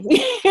that one.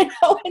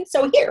 And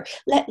so here,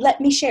 let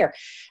me share.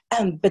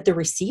 But the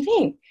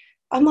receiving,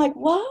 I'm like,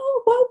 whoa,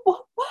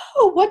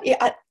 what?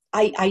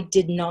 I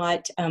did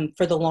not,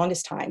 for the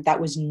longest time, that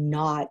was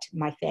not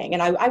my thing.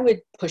 And I would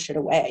push it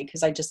away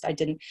because I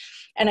didn't.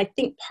 And I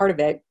think part of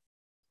it,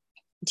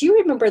 do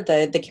you remember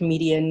the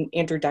comedian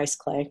Andrew Dice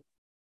Clay?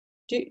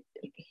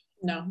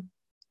 No.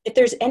 If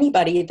there's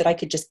anybody that I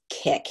could just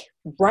kick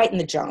right in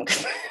the junk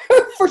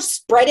for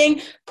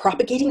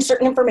propagating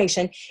certain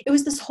information, it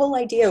was this whole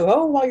idea of,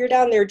 oh, while you're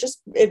down there,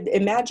 just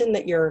imagine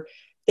that you're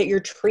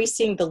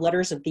tracing the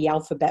letters of the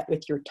alphabet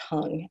with your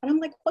tongue. And I'm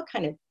like, what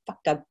kind of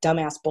fucked up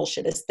dumbass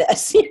bullshit is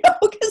this?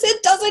 Because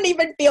it doesn't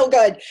even feel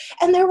good.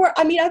 And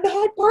I've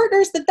had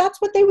partners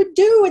that's what they would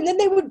do. And then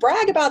they would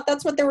brag about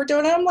that's what they were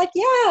doing. And I'm like,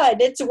 yeah,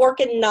 and it's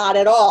working not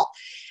at all.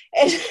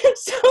 And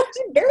so I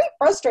was very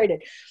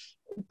frustrated.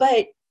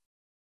 But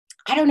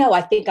I don't know.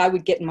 I think I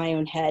would get in my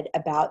own head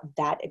about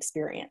that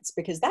experience,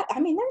 because there's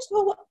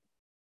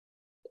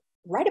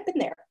right up in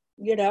there,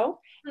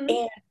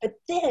 Mm-hmm. But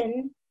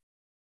then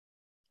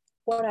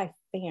what I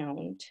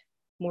found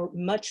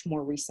much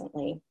more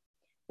recently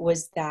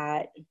was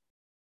that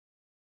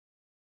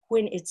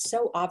when it's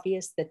so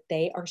obvious that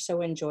they are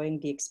so enjoying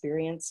the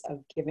experience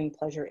of giving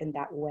pleasure in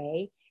that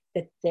way,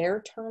 that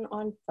their turn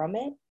on from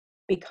it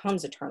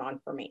becomes a turn on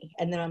for me.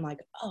 And then I'm like,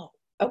 oh,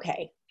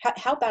 okay,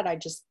 how about I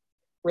just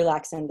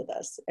relax into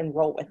this and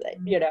roll with it,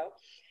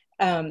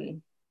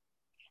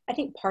 I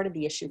think part of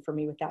the issue for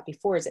me with that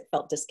before is it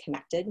felt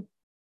disconnected,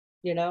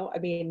 I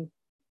mean,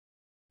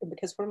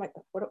 because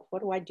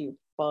what do I do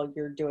while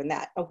you're doing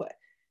that? Oh,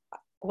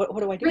 what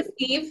do I do?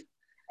 Receive.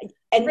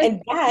 And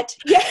that,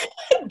 yeah,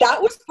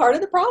 that was part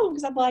of the problem,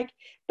 because I'm like,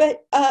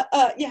 but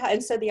yeah.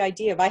 And so the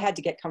idea of I had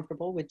to get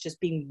comfortable with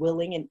just being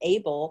willing and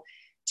able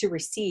to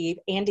receive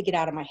and to get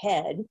out of my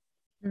head.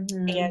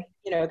 Mm-hmm. And,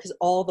 because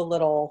all the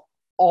little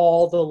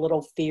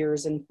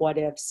fears and what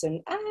ifs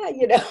and,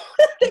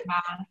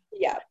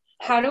 yeah.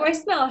 How do I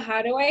smell?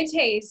 How do I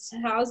taste?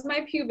 How's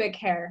my pubic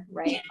hair?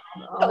 Right.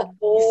 The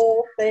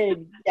whole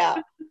thing.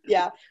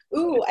 Yeah.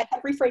 Ooh, I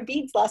had reframed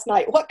beads last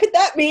night. What could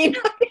that mean?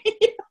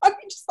 I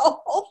mean, just the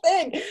whole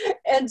thing.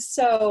 And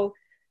so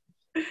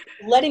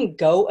letting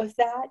go of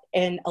that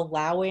and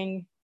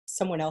allowing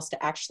someone else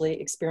to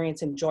actually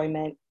experience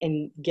enjoyment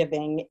in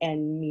giving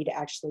and me to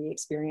actually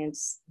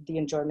experience the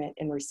enjoyment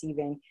in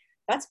receiving,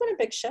 that's been a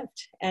big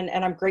shift. And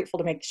I'm grateful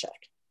to make the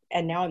shift.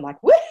 And now I'm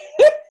like,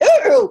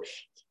 woohoo!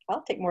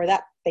 I'll take more of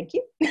that. Thank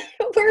you.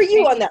 Where are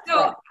you on that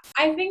front?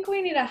 I think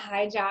we need to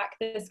hijack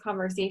this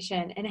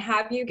conversation and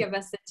have you give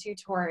us a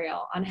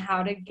tutorial on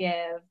how to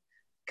give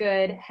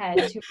good head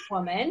to a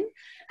woman.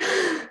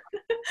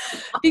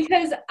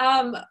 Because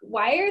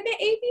why are the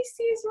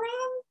ABCs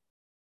wrong?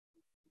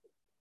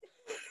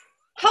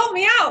 Help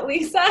me out,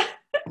 Lisa.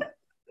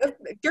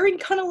 During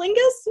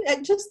cunnilingus,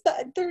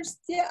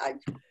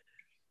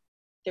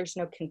 there's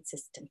no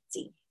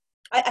consistency.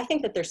 I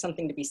think that there's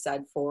something to be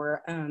said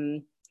for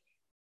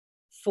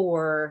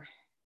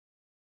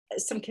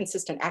some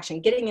consistent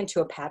action, getting into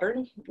a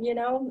pattern,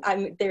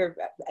 I'm there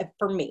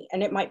for me,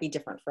 and it might be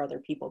different for other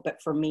people,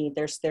 but for me,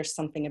 there's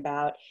something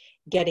about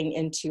getting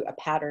into a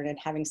pattern and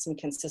having some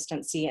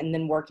consistency and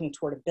then working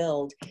toward a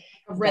build.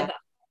 Rhythm.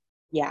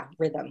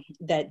 Rhythm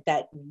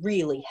that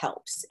really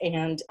helps.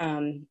 And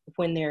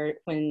when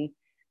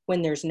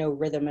there's no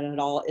rhythm in it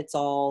all, it's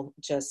all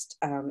just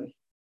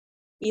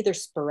either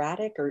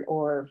sporadic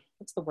or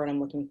what's the word I'm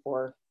looking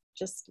for?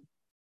 Just,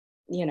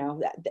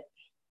 that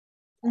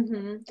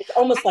mm-hmm. It's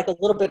almost like a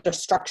little bit of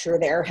structure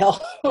there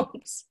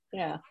helps.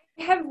 Yeah.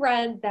 I have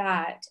read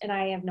that, and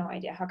I have no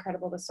idea how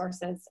credible the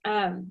source is,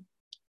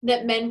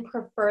 that men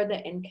prefer the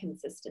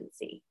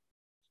inconsistency.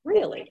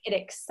 Really? It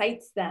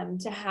excites them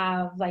to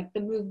have like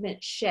the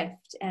movement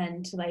shift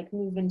and to like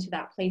move into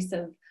that place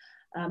of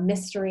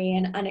mystery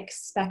and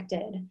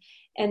unexpected.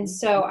 And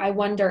so I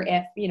wonder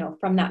if,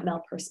 from that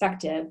male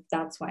perspective,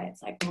 that's why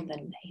it's like, well,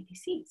 then the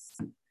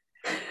ABCs.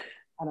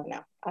 I don't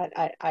know.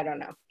 I don't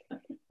know.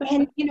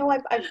 And,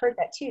 I've heard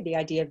that too, the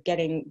idea of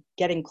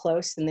getting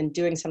close and then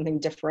doing something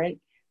different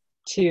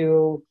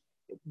to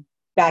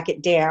back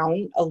it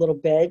down a little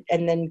bit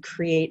and then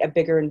create a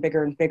bigger and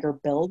bigger and bigger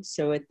build.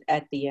 So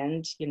at the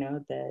end,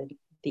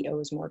 the O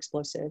is more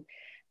explosive.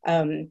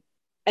 And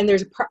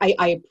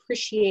I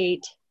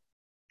appreciate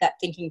that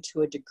thinking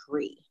to a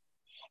degree.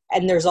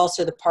 And there's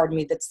also the part of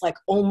me that's like,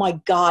 oh my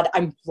God,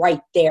 I'm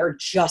right there.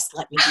 Just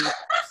let me do it.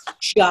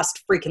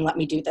 just freaking let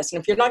me do this.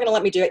 And if you're not going to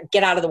let me do it,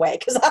 get out of the way.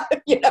 Cause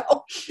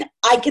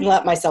I can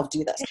let myself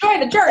do this.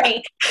 Enjoy the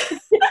journey.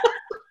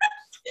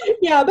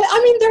 Yeah. But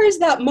I mean, there is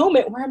that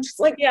moment where I'm just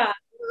like, yeah,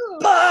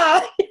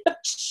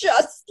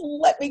 just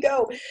let me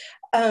go.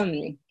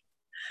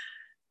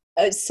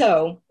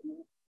 So,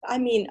 I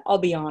mean, I'll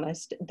be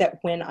honest that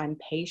when I'm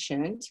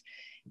patient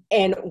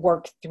and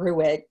work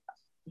through it,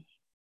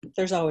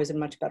 there's always a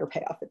much better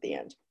payoff at the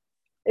end.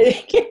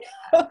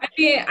 I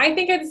mean, I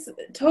think it's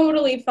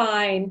totally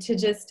fine to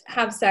just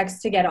have sex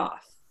to get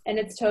off. And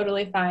it's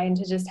totally fine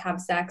to just have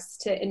sex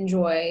to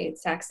enjoy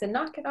sex and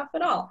not get off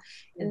at all.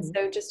 Mm-hmm. And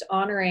so just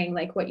honoring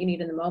like what you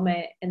need in the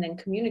moment and then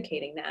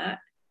communicating that.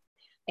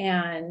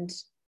 And,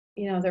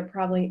 there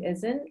probably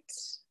isn't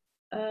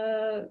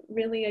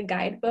really a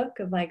guidebook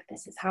of like,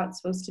 this is how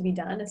it's supposed to be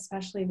done,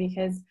 especially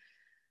because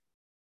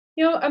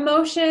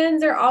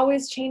emotions are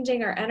always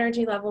changing. Our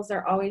energy levels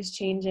are always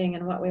changing.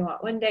 And what we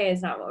want one day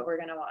is not what we're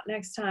going to want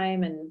next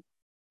time. And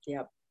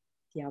yep.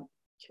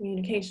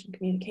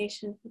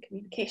 Communication.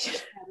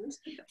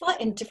 Well,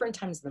 in different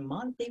times of the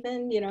month,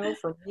 even,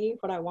 for me,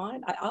 what I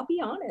want, I'll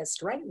be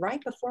honest,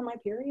 right before my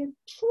period,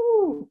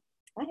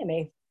 I am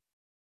a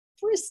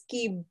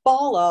frisky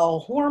ball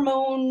of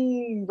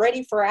hormone,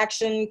 ready for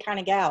action kind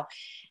of gal.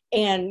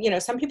 And,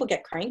 some people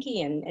get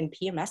cranky and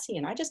PMSy,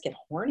 and I just get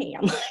horny.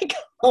 I'm like,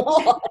 come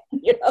on,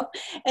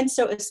 And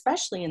so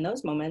especially in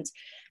those moments,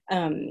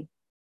 the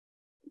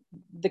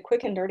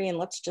quick and dirty and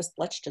let's just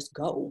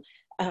go.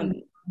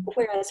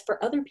 Whereas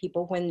for other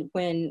people, when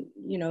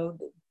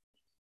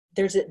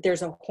there's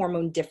a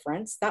hormone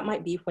difference, that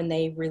might be when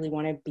they really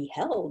want to be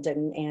held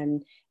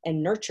and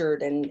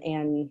nurtured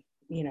and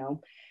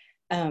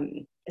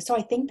so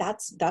I think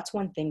that's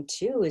one thing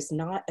too, is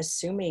not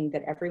assuming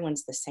that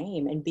everyone's the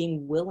same and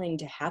being willing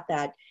to have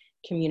that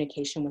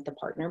communication with the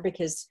partner,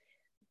 because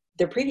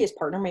their previous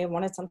partner may have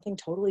wanted something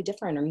totally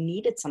different or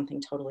needed something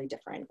totally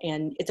different.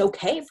 And it's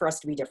okay for us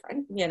to be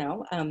different,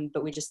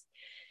 but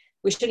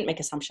we shouldn't make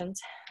assumptions.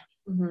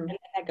 Mm-hmm. And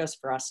that goes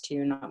for us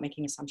too, not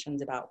making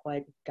assumptions about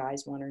what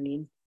guys want or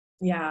need.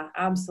 Yeah,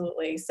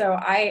 absolutely. So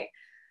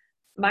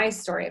my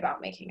story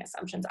about making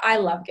assumptions, I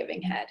love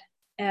giving head,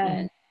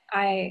 and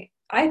I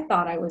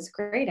thought I was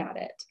great at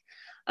it.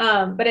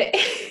 But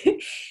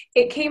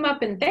it came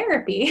up in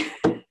therapy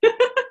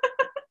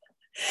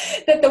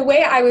that the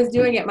way I was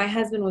doing it, my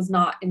husband was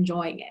not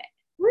enjoying it.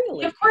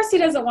 Really? Of course, he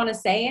doesn't want to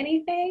say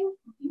anything.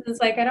 It's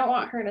like, I don't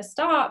want her to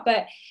stop.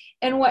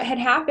 And what had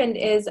happened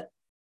is,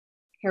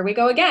 here we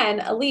go again,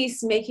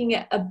 Elise making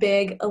it a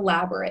big,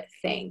 elaborate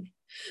thing.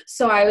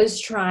 So I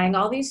was trying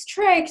all these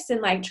tricks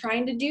and like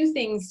trying to do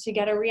things to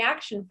get a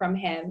reaction from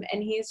him.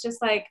 And he's just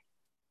like,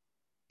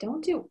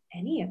 don't do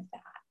any of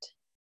that.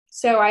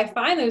 So I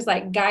finally was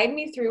like, guide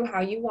me through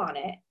how you want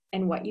it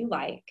and what you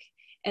like.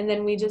 And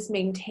then we just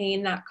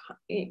maintain that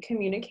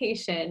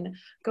communication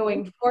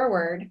going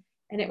forward.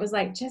 And it was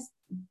like, just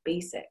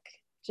basic,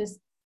 just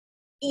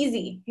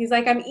easy. He's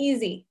like, I'm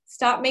easy.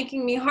 Stop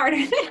making me harder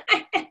than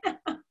I am.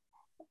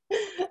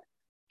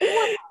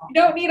 You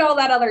don't need all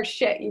that other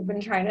shit you've been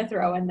trying to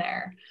throw in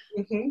there.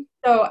 Mm-hmm.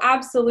 So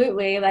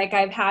absolutely. Like,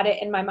 I've had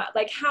it in my mind.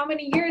 Like, how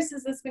many years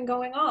has this been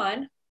going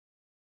on?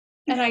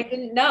 And I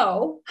didn't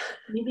know.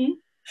 Mm-hmm.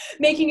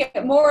 Making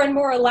it more and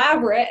more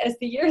elaborate as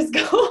the years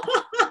go on.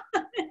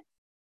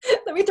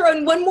 Let me throw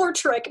in one more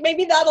trick.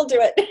 Maybe that'll do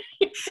it.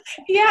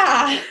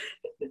 Yeah.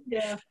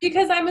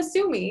 Because I'm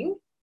assuming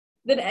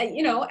that,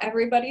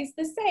 everybody's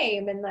the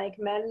same, and like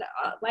men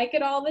like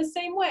it all the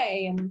same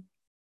way, and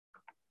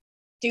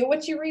do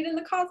what you read in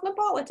the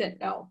Cosmopolitan.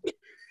 No.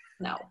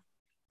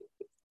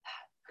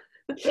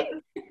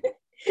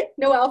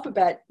 No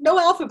alphabet.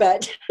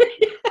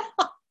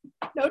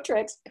 No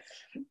tricks.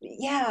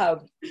 Yeah.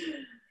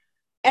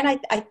 And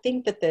I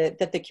think that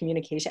the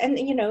communication and,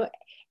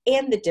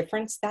 and the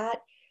difference that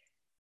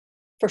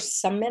for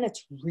some men,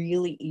 it's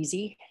really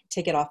easy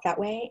to get off that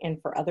way.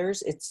 And for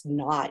others, it's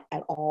not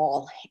at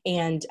all.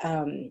 And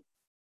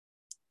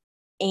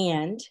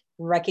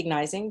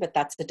recognizing that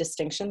that's the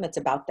distinction that's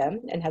about them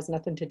and has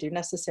nothing to do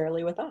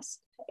necessarily with us.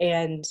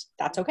 And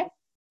that's okay.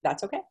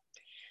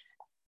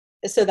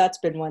 So that's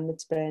been one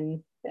that's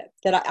been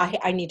that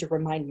I need to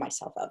remind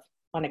myself of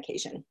on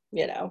occasion,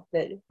 that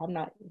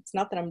it's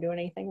not that I'm doing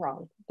anything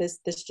wrong. This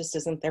just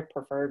isn't their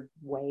preferred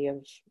way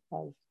of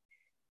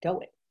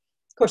going.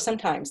 Of course,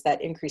 sometimes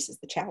that increases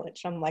the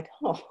challenge. I'm like,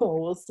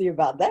 we'll see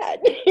about that.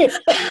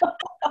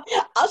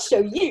 I'll show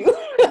you.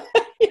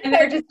 And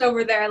they're just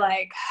over there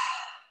like,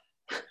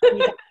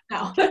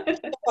 no.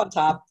 Jump on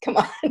top. Come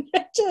on.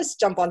 Just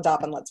jump on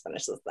top and let's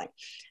finish this thing.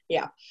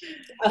 Yeah.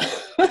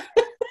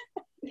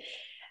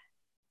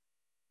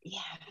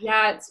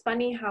 Yeah, it's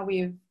funny how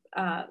we've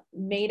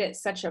made it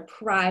such a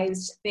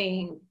prized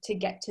thing to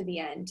get to the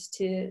end,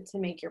 to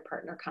make your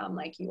partner come.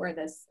 Like, you are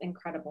this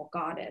incredible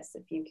goddess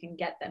if you can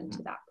get them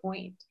to that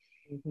point.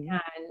 Mm-hmm.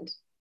 And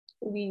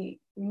we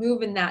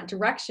move in that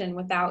direction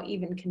without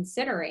even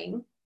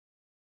considering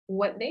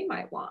what they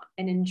might want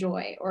and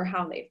enjoy or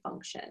how they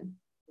function.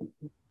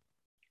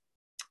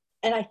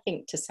 And I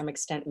think to some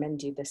extent men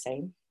do the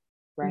same,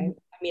 right? Mm-hmm.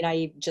 I mean,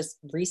 I just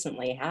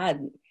recently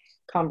had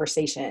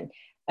conversation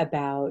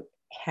about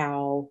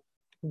how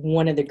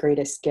one of the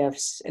greatest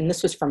gifts, and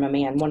this was from a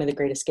man, one of the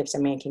greatest gifts a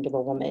man can give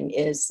a woman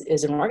is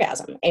an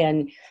orgasm.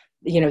 And,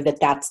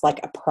 that's like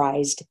a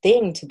prized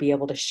thing to be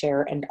able to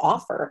share and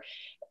offer.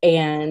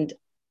 And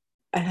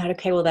I thought,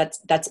 okay, well,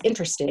 that's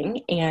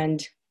interesting.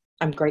 And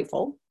I'm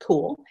grateful.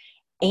 Cool.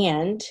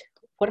 And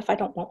what if I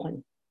don't want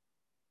one?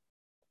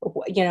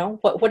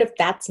 What if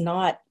that's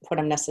not what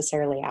I'm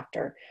necessarily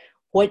after?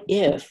 What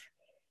if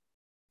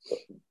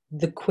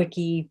the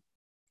quickie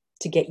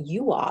to get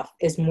you off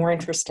is more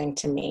interesting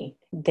to me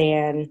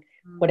than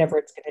whatever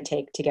it's going to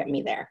take to get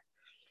me there?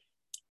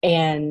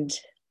 And,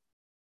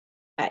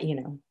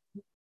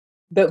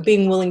 but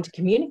being willing to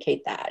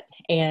communicate that.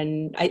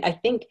 And I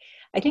think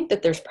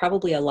that there's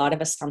probably a lot of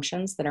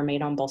assumptions that are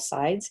made on both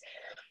sides.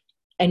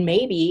 And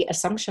maybe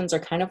assumptions are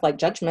kind of like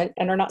judgment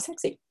and are not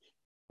sexy.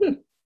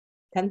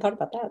 Hadn't thought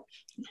about that.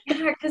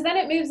 Yeah, because then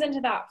it moves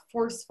into that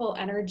forceful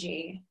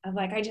energy of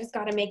like, I just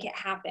got to make it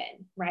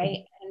happen, right?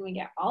 And we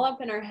get all up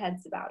in our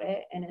heads about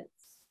it, and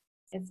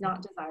it's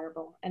not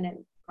desirable, and it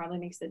probably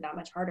makes it that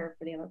much harder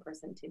for the other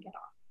person to get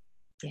off.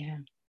 Yeah.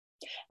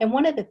 And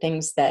one of the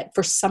things that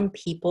for some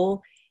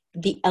people,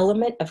 the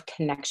element of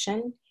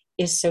connection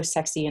is so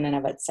sexy in and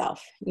of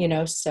itself,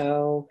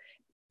 so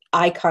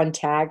eye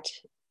contact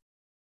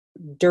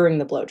during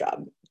the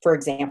blowjob, for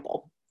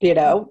example,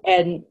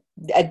 and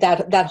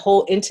that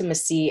whole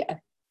intimacy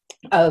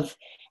of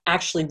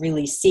actually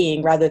really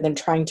seeing rather than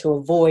trying to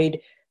avoid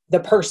the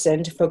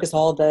person, to focus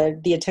all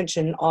the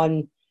attention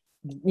on,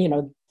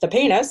 the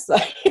penis.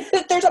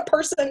 There's a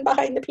person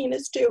behind the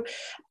penis too.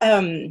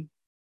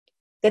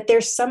 That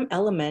there's some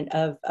element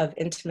of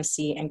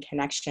intimacy and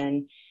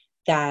connection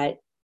that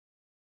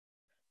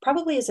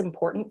probably is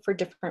important for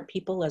different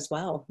people as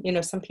well.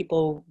 Some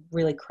people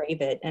really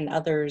crave it, and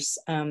others,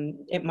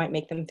 it might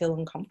make them feel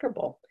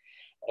uncomfortable.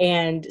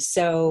 And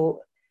so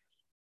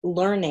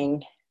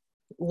learning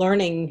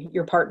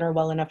your partner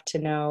well enough to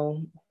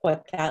know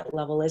what that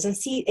level is, and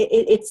see,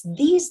 it's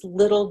these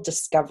little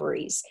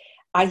discoveries,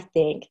 I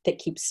think, that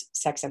keeps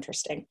sex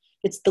interesting.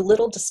 It's the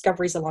little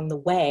discoveries along the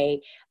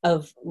way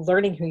of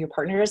learning who your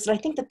partner is. And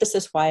I think that this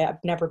is why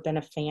I've never been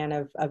a fan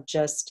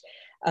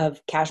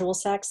of casual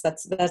sex.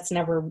 That's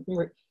never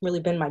really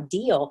been my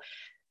deal,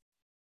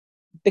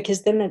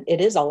 because then it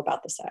is all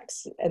about the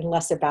sex and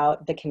less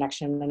about the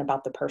connection and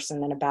about the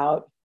person and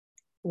about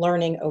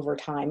learning over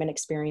time and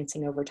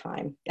experiencing over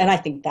time. And I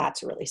think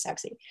that's really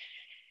sexy.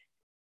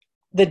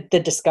 The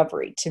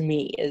discovery to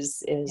me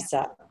is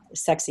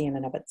sexy in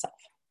and of itself.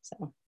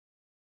 So.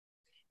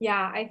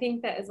 Yeah, I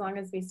think that as long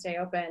as we stay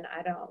open,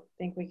 I don't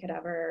think we could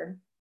ever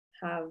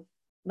have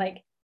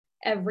like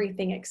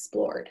everything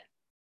explored,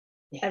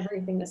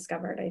 everything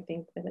discovered. I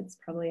think that it's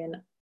probably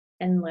an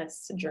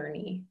endless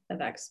journey of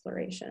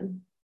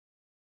exploration.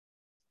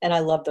 And I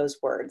love those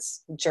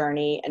words,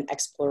 journey and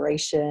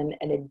exploration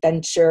and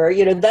adventure.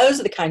 Those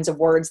are the kinds of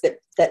words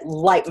that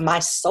light my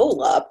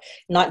soul up,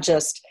 not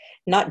just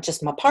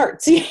my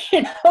parts,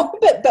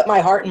 but my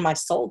heart and my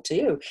soul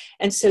too.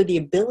 And so the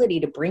ability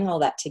to bring all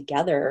that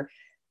together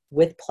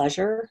with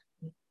pleasure.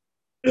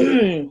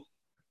 Yeah.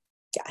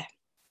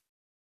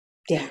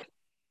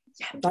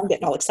 I'm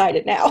getting all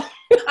excited now.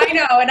 I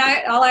know. And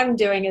all I'm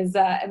doing is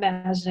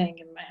imagining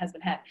in my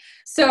husband's head.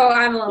 So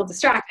I'm a little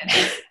distracted.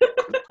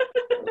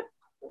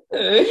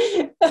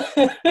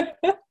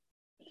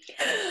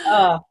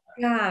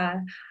 Yeah.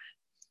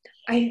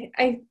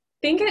 I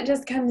think it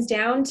just comes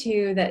down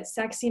to that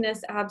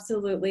sexiness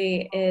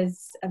absolutely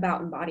is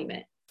about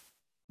embodiment.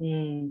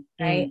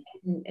 Right?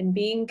 And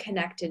being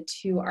connected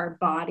to our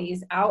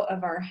bodies out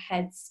of our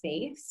head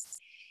space.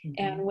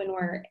 And when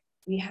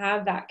we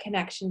have that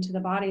connection to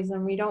the bodies,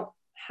 and we don't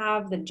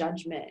have the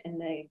judgment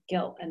and the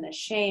guilt and the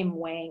shame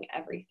weighing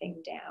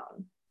everything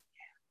down.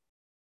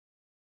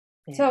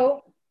 Yeah.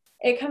 So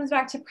it comes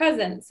back to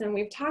presence, and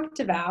we've talked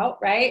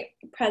about, right?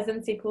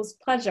 Presence equals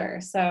pleasure.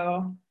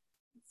 So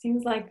it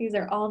seems like these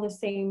are all the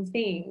same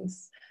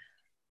things.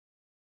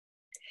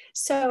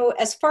 So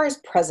as far as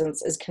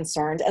presence is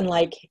concerned, and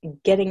like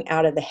getting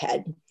out of the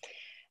head,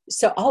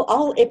 so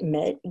I'll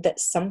admit that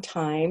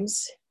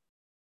sometimes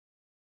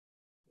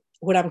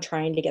when I'm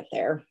trying to get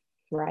there,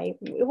 right,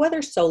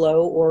 whether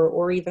solo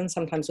or even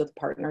sometimes with a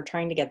partner,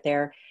 trying to get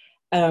there,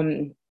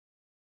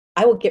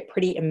 I will get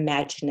pretty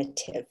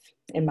imaginative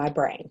in my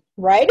brain,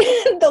 right?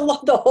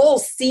 the whole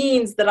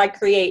scenes that I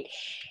create,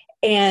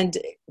 and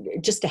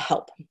just to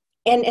help.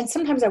 And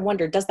sometimes I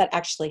wonder, does that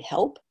actually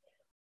help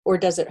or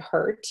does it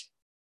hurt?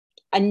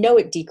 I know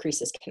it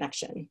decreases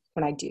connection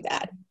when I do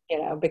that,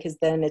 because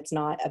then it's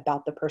not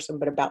about the person,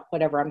 but about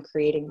whatever I'm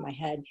creating in my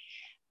head.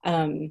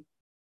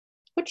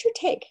 What's your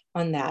take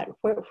on that?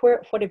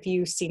 What have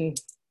you seen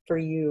for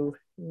you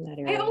in that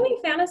area? I only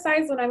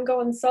fantasize when I'm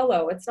going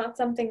solo. It's not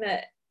something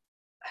that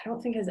I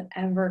don't think has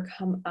ever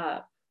come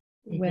up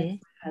with my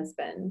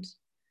husband.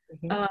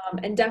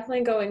 And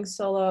definitely going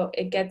solo,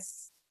 it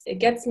gets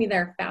me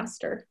there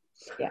faster.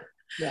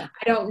 Yeah.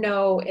 I don't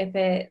know if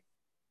it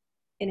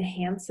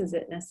enhances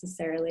it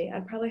necessarily.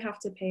 I'd probably have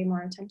to pay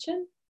more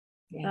attention.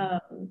 Yeah.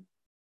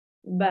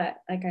 But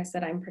like I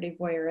said, I'm pretty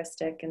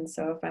voyeuristic. And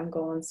so if I'm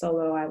going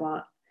solo, I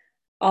want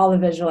all the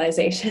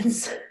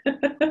visualizations.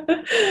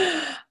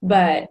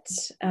 But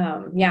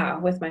yeah,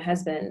 with my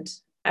husband,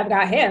 I've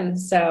got him.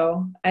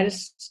 So I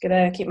just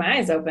gotta keep my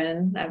eyes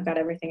open. I've got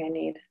everything I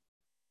need.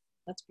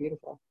 That's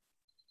beautiful.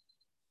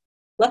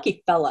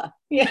 Lucky fella.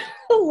 Yeah.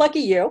 Lucky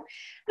you.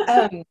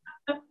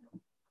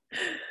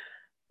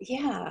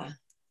 Yeah.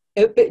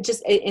 But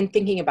just in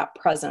thinking about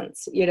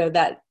presence,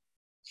 that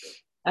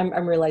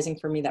I'm realizing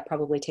for me that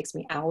probably takes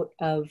me out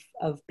of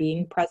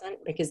being present,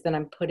 because then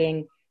I'm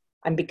putting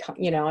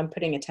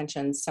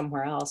attention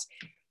somewhere else.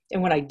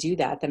 And when I do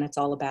that, then it's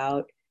all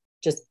about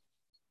just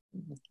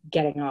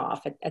getting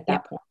off at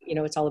that point.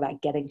 It's all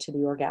about getting to the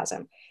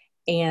orgasm.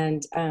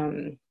 And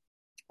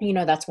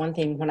that's one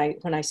thing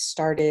when I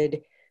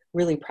started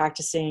really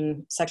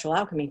practicing sexual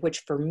alchemy,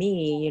 which for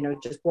me,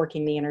 just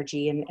working the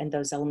energy and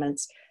those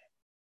elements,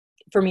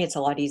 for me, it's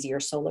a lot easier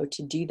solo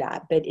to do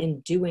that. But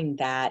in doing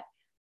that,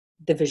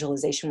 the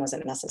visualization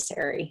wasn't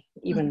necessary.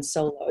 Even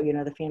solo,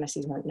 the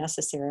fantasies weren't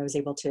necessary. I was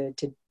able to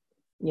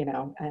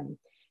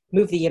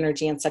move the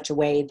energy in such a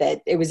way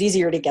that it was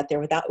easier to get there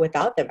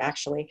without them,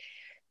 actually.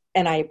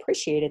 And I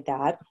appreciated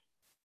that.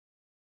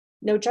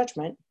 No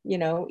judgment,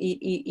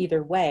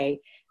 either way.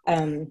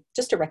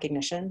 Just a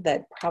recognition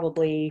that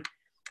probably,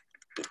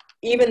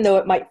 even though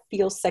it might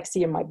feel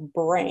sexy in my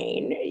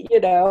brain,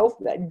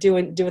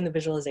 doing the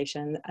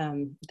visualization,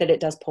 that it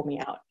does pull me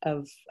out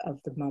of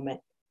the moment.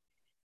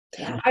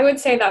 Yeah. I would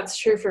say that's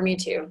true for me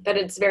too, that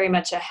it's very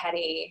much a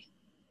heady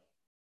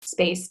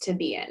space to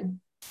be in,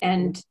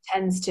 and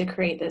tends to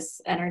create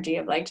this energy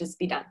of like, just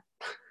be done.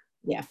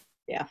 Yeah.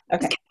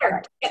 Okay.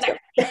 Get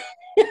there.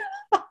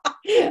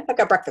 I've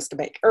got breakfast to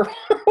make, or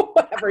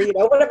whatever,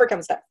 whatever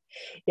comes up.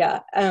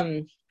 Yeah.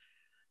 And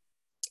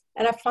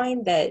I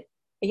find that,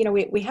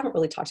 we haven't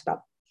really talked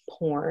about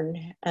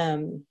porn,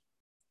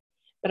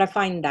 but I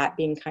find that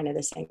being kind of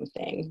the same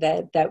thing,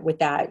 that with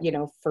that,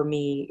 for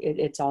me,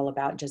 it's all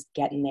about just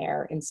getting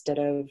there instead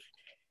of,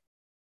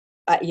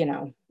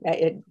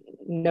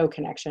 no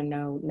connection,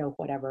 no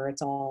whatever.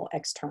 It's all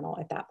external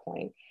at that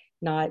point.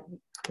 Not,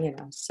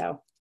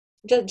 so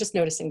just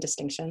noticing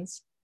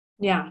distinctions.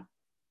 Yeah.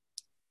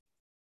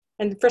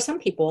 And for some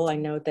people, I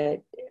know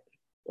that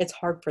it's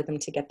hard for them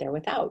to get there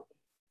without,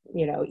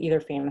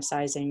 either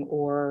fantasizing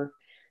or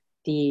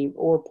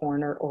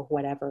porn or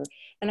whatever.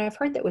 And I've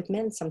heard that with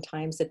men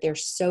sometimes, that they're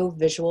so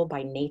visual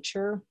by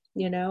nature,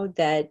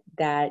 that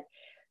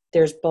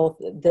there's both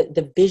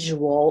the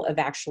visual of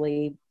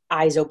actually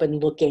eyes open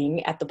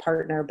looking at the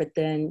partner, but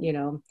then,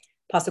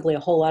 possibly a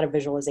whole lot of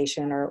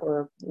visualization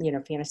or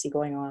fantasy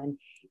going on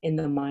in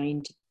the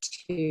mind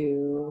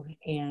too.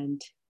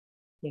 And,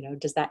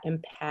 does that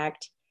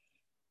impact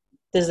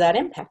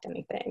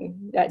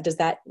anything?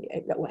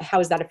 How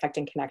is that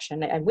affecting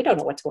connection? And we don't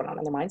know what's going on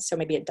in their minds, so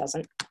maybe it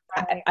doesn't.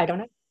 Right. I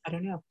don't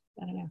know.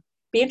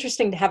 Be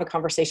interesting to have a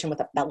conversation with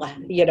a fella,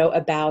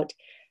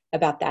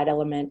 about that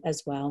element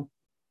as well.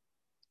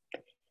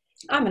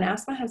 I'm gonna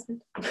ask my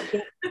husband.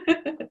 Yeah.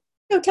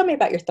 Tell me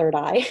about your third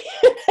eye.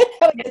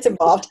 How it gets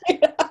involved.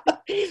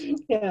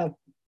 Yeah.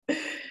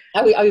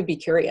 I would be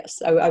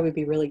curious. I would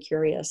be really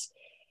curious.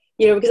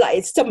 Because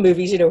it's some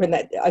movies, when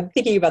I'm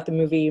thinking about the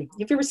movie.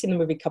 Have you ever seen the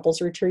movie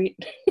Couples Retreat?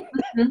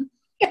 Mm-hmm.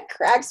 It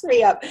cracks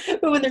me up.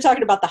 But when they're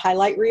talking about the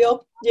highlight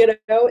reel,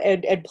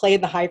 and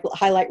playing the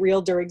highlight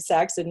reel during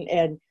sex,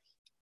 and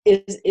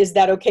is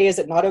that okay? Is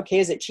it not okay?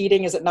 Is it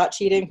cheating? Is it not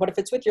cheating? What if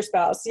it's with your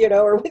spouse,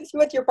 or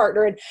with your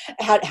partner? And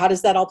how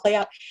does that all play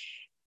out?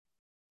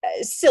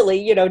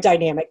 Silly,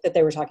 dynamic that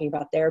they were talking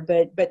about there.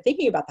 But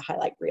thinking about the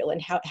highlight reel and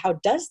how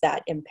does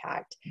that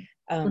impact?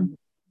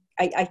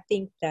 I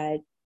think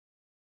that,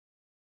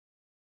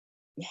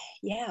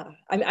 yeah,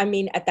 I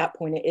mean, at that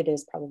point, it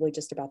is probably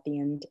just about the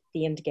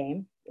end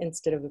game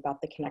instead of about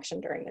the connection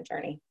during the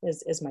journey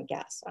is my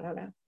guess. I don't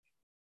know.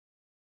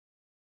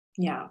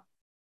 Yeah.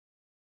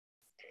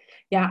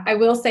 Yeah. I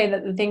will say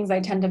that the things I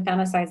tend to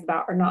fantasize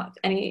about are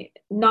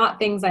not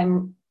things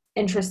I'm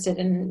interested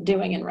in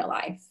doing in real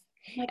life.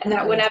 And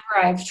that whenever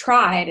I've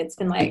tried, it's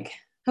been like, it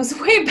was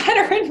way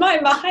better in my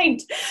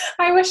mind.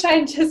 I wish I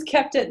had just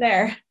kept it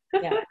there.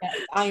 Yeah,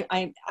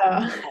 I'm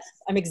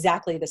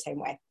exactly the same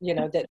way.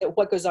 That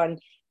what goes on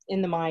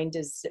in the mind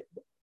is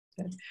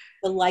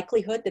the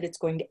likelihood that it's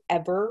going to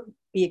ever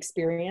be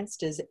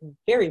experienced is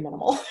very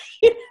minimal.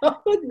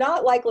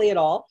 Not likely at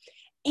all.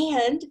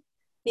 And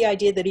the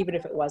idea that even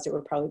if it was, it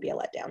would probably be a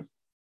letdown.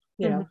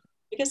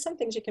 Because some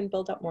things you can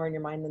build up more in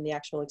your mind than the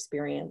actual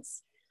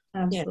experience.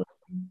 Absolutely.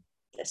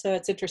 So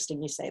it's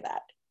interesting you say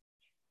that.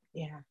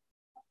 Yeah,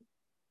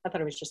 I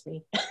thought it was just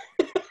me.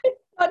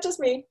 Not just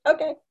me.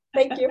 Okay.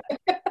 Thank you.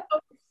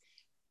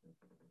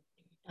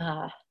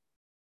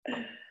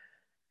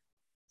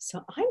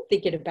 So I'm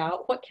thinking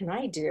about what can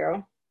I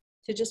do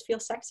to just feel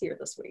sexier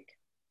this week?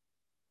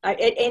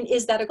 And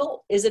is that a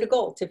goal? Is it a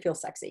goal to feel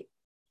sexy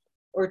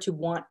or to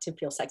want to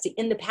feel sexy?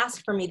 In the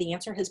past, for me, the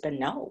answer has been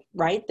no,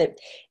 right? That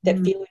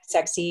feeling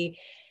sexy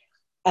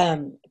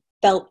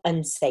felt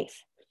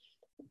unsafe.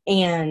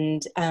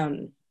 And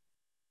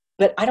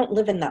but I don't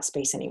live in that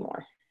space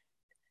anymore.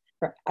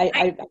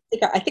 I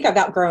think I've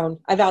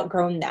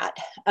outgrown that.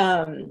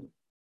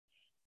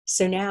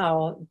 So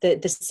now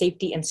the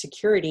safety and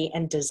security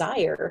and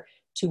desire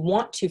to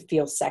want to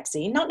feel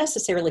sexy, not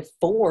necessarily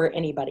for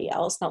anybody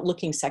else, not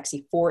looking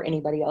sexy for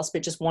anybody else,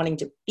 but just wanting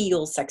to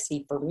feel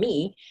sexy for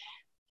me.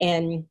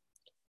 And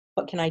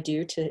what can I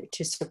do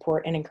to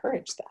support and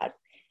encourage that?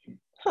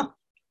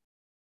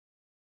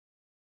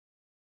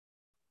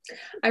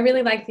 I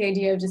really like the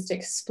idea of just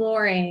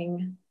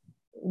exploring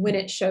when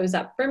it shows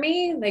up for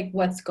me, like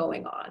what's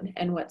going on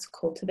and what's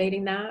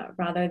cultivating that,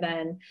 rather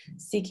than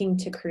seeking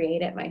to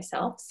create it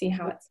myself, see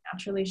how it's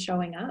naturally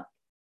showing up.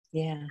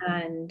 Yeah.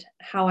 And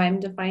how I'm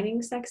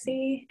defining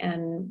sexy,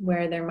 and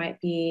where there might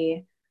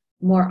be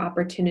more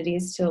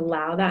opportunities to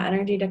allow that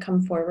energy to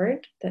come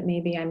forward that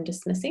maybe I'm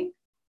dismissing.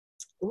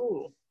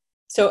 Ooh.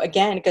 So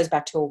again, it goes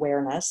back to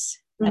awareness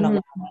and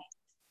allowing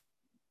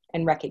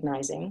and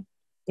recognizing.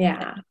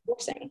 Yeah. And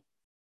forcing.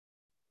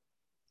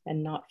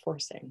 And not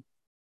forcing.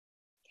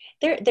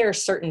 There are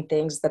certain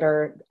things that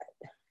are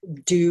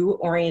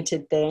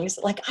do-oriented things.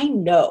 Like I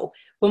know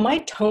when my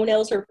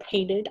toenails are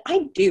painted,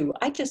 I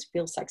just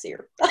feel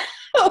sexier.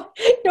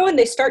 When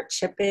they start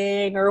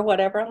chipping or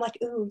whatever, I'm like,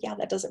 ooh, yeah,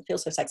 that doesn't feel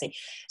so sexy.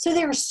 So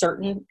there are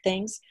certain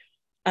things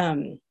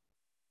that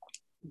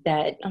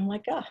I'm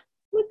like,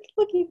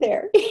 looky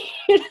there.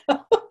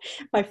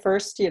 My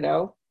first,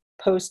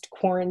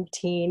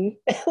 post-quarantine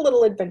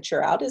little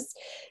adventure out is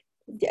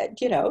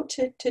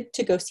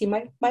to go see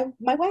my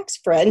wax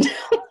friend.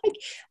 Like,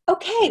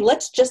 okay,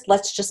 let's just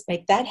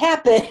make that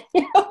happen.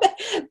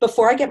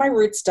 Before I get my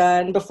roots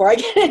done, before I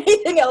get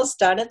anything else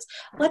done,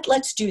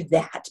 let's do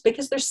that,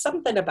 because there's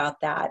something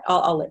about that.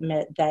 I'll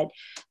admit that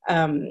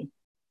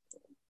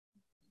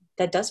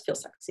that does feel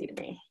sexy to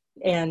me,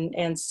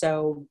 and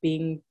so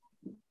being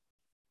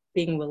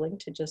willing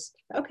to just,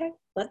 okay,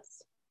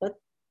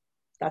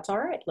 that's all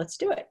right, let's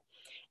do it.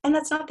 And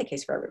that's not the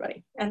case for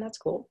everybody, and that's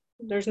cool.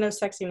 There's no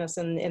sexiness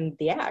in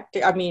the act.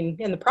 I mean,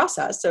 in the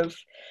process of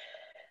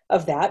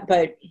that,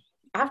 but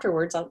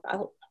afterwards, I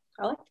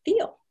like to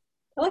feel.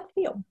 I like to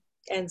feel.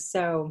 And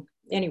so,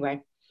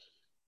 anyway,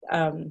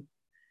 I'm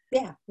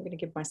going to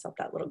give myself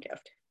that little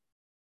gift.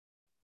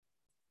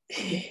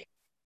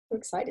 I'm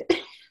excited.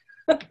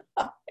 I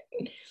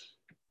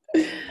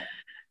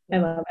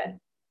love it.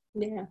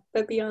 Yeah,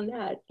 but beyond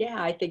that,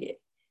 I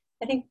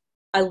think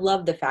I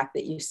love the fact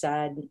that you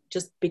said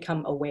just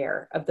become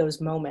aware of those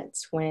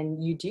moments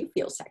when you do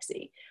feel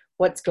sexy.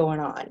 What's going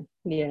on?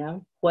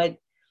 What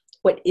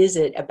is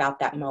it about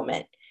that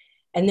moment?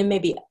 And then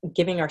maybe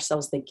giving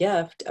ourselves the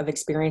gift of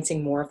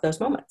experiencing more of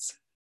those moments.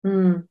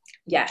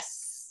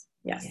 Yes.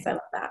 Yeah. I love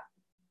that.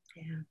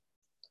 Yeah.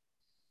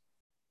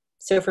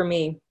 So for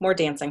me, more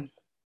dancing.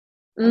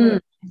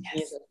 Yes.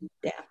 Music.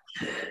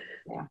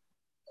 Yeah.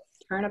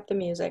 Turn up the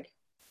music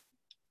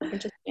and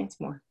just dance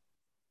more.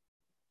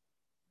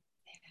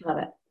 Love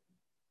it.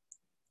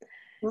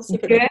 We'll see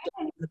if it's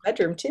in the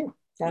bedroom too.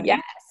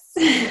 Yes.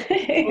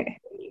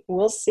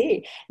 We'll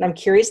see. And I'm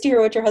curious to hear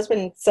what your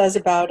husband says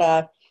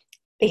about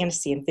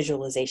fantasy and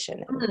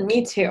visualization.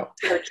 Me too.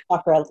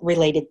 Chakra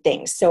related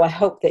things. So I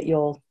hope that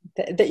you'll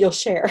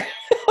share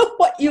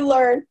what you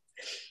learn.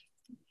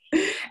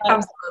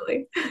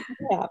 Absolutely.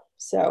 Yeah.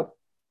 So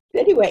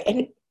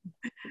anyway,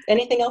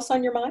 anything else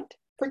on your mind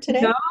for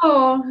today?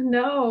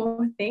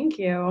 No. Thank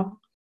you.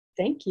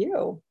 Thank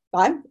you.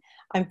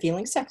 I'm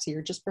feeling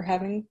sexier just for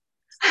having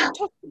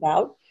talked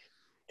about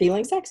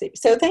feeling sexy.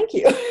 So thank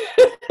you.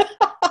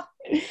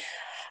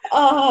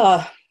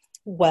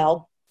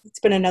 Well, it's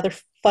been another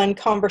fun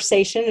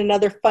conversation,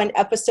 another fun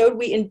episode.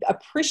 We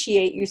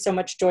appreciate you so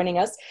much joining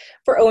us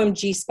for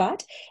OMG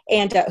Spot,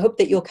 and hope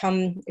that you'll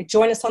come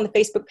join us on the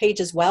Facebook page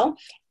as well.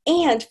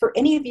 And for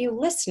any of you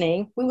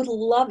listening, we would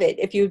love it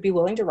if you would be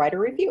willing to write a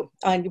review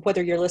on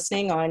whether you're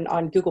listening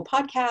on Google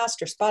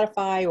Podcast or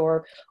Spotify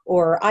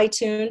or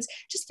iTunes.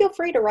 Just feel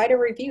free to write a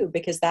review,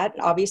 because that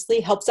obviously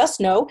helps us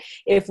know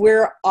if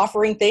we're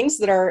offering things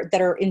that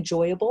are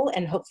enjoyable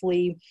and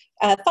hopefully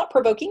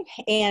thought-provoking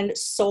and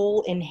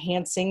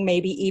soul-enhancing,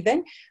 maybe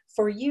even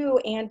for you,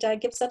 and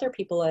gives other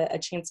people a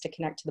chance to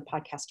connect to the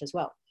podcast as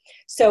well.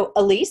 So,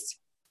 Elise,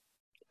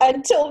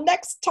 until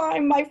next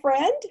time, my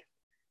friend.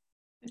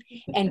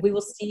 And we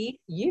will see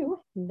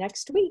you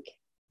next week.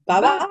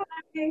 Bye-bye.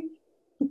 Bye.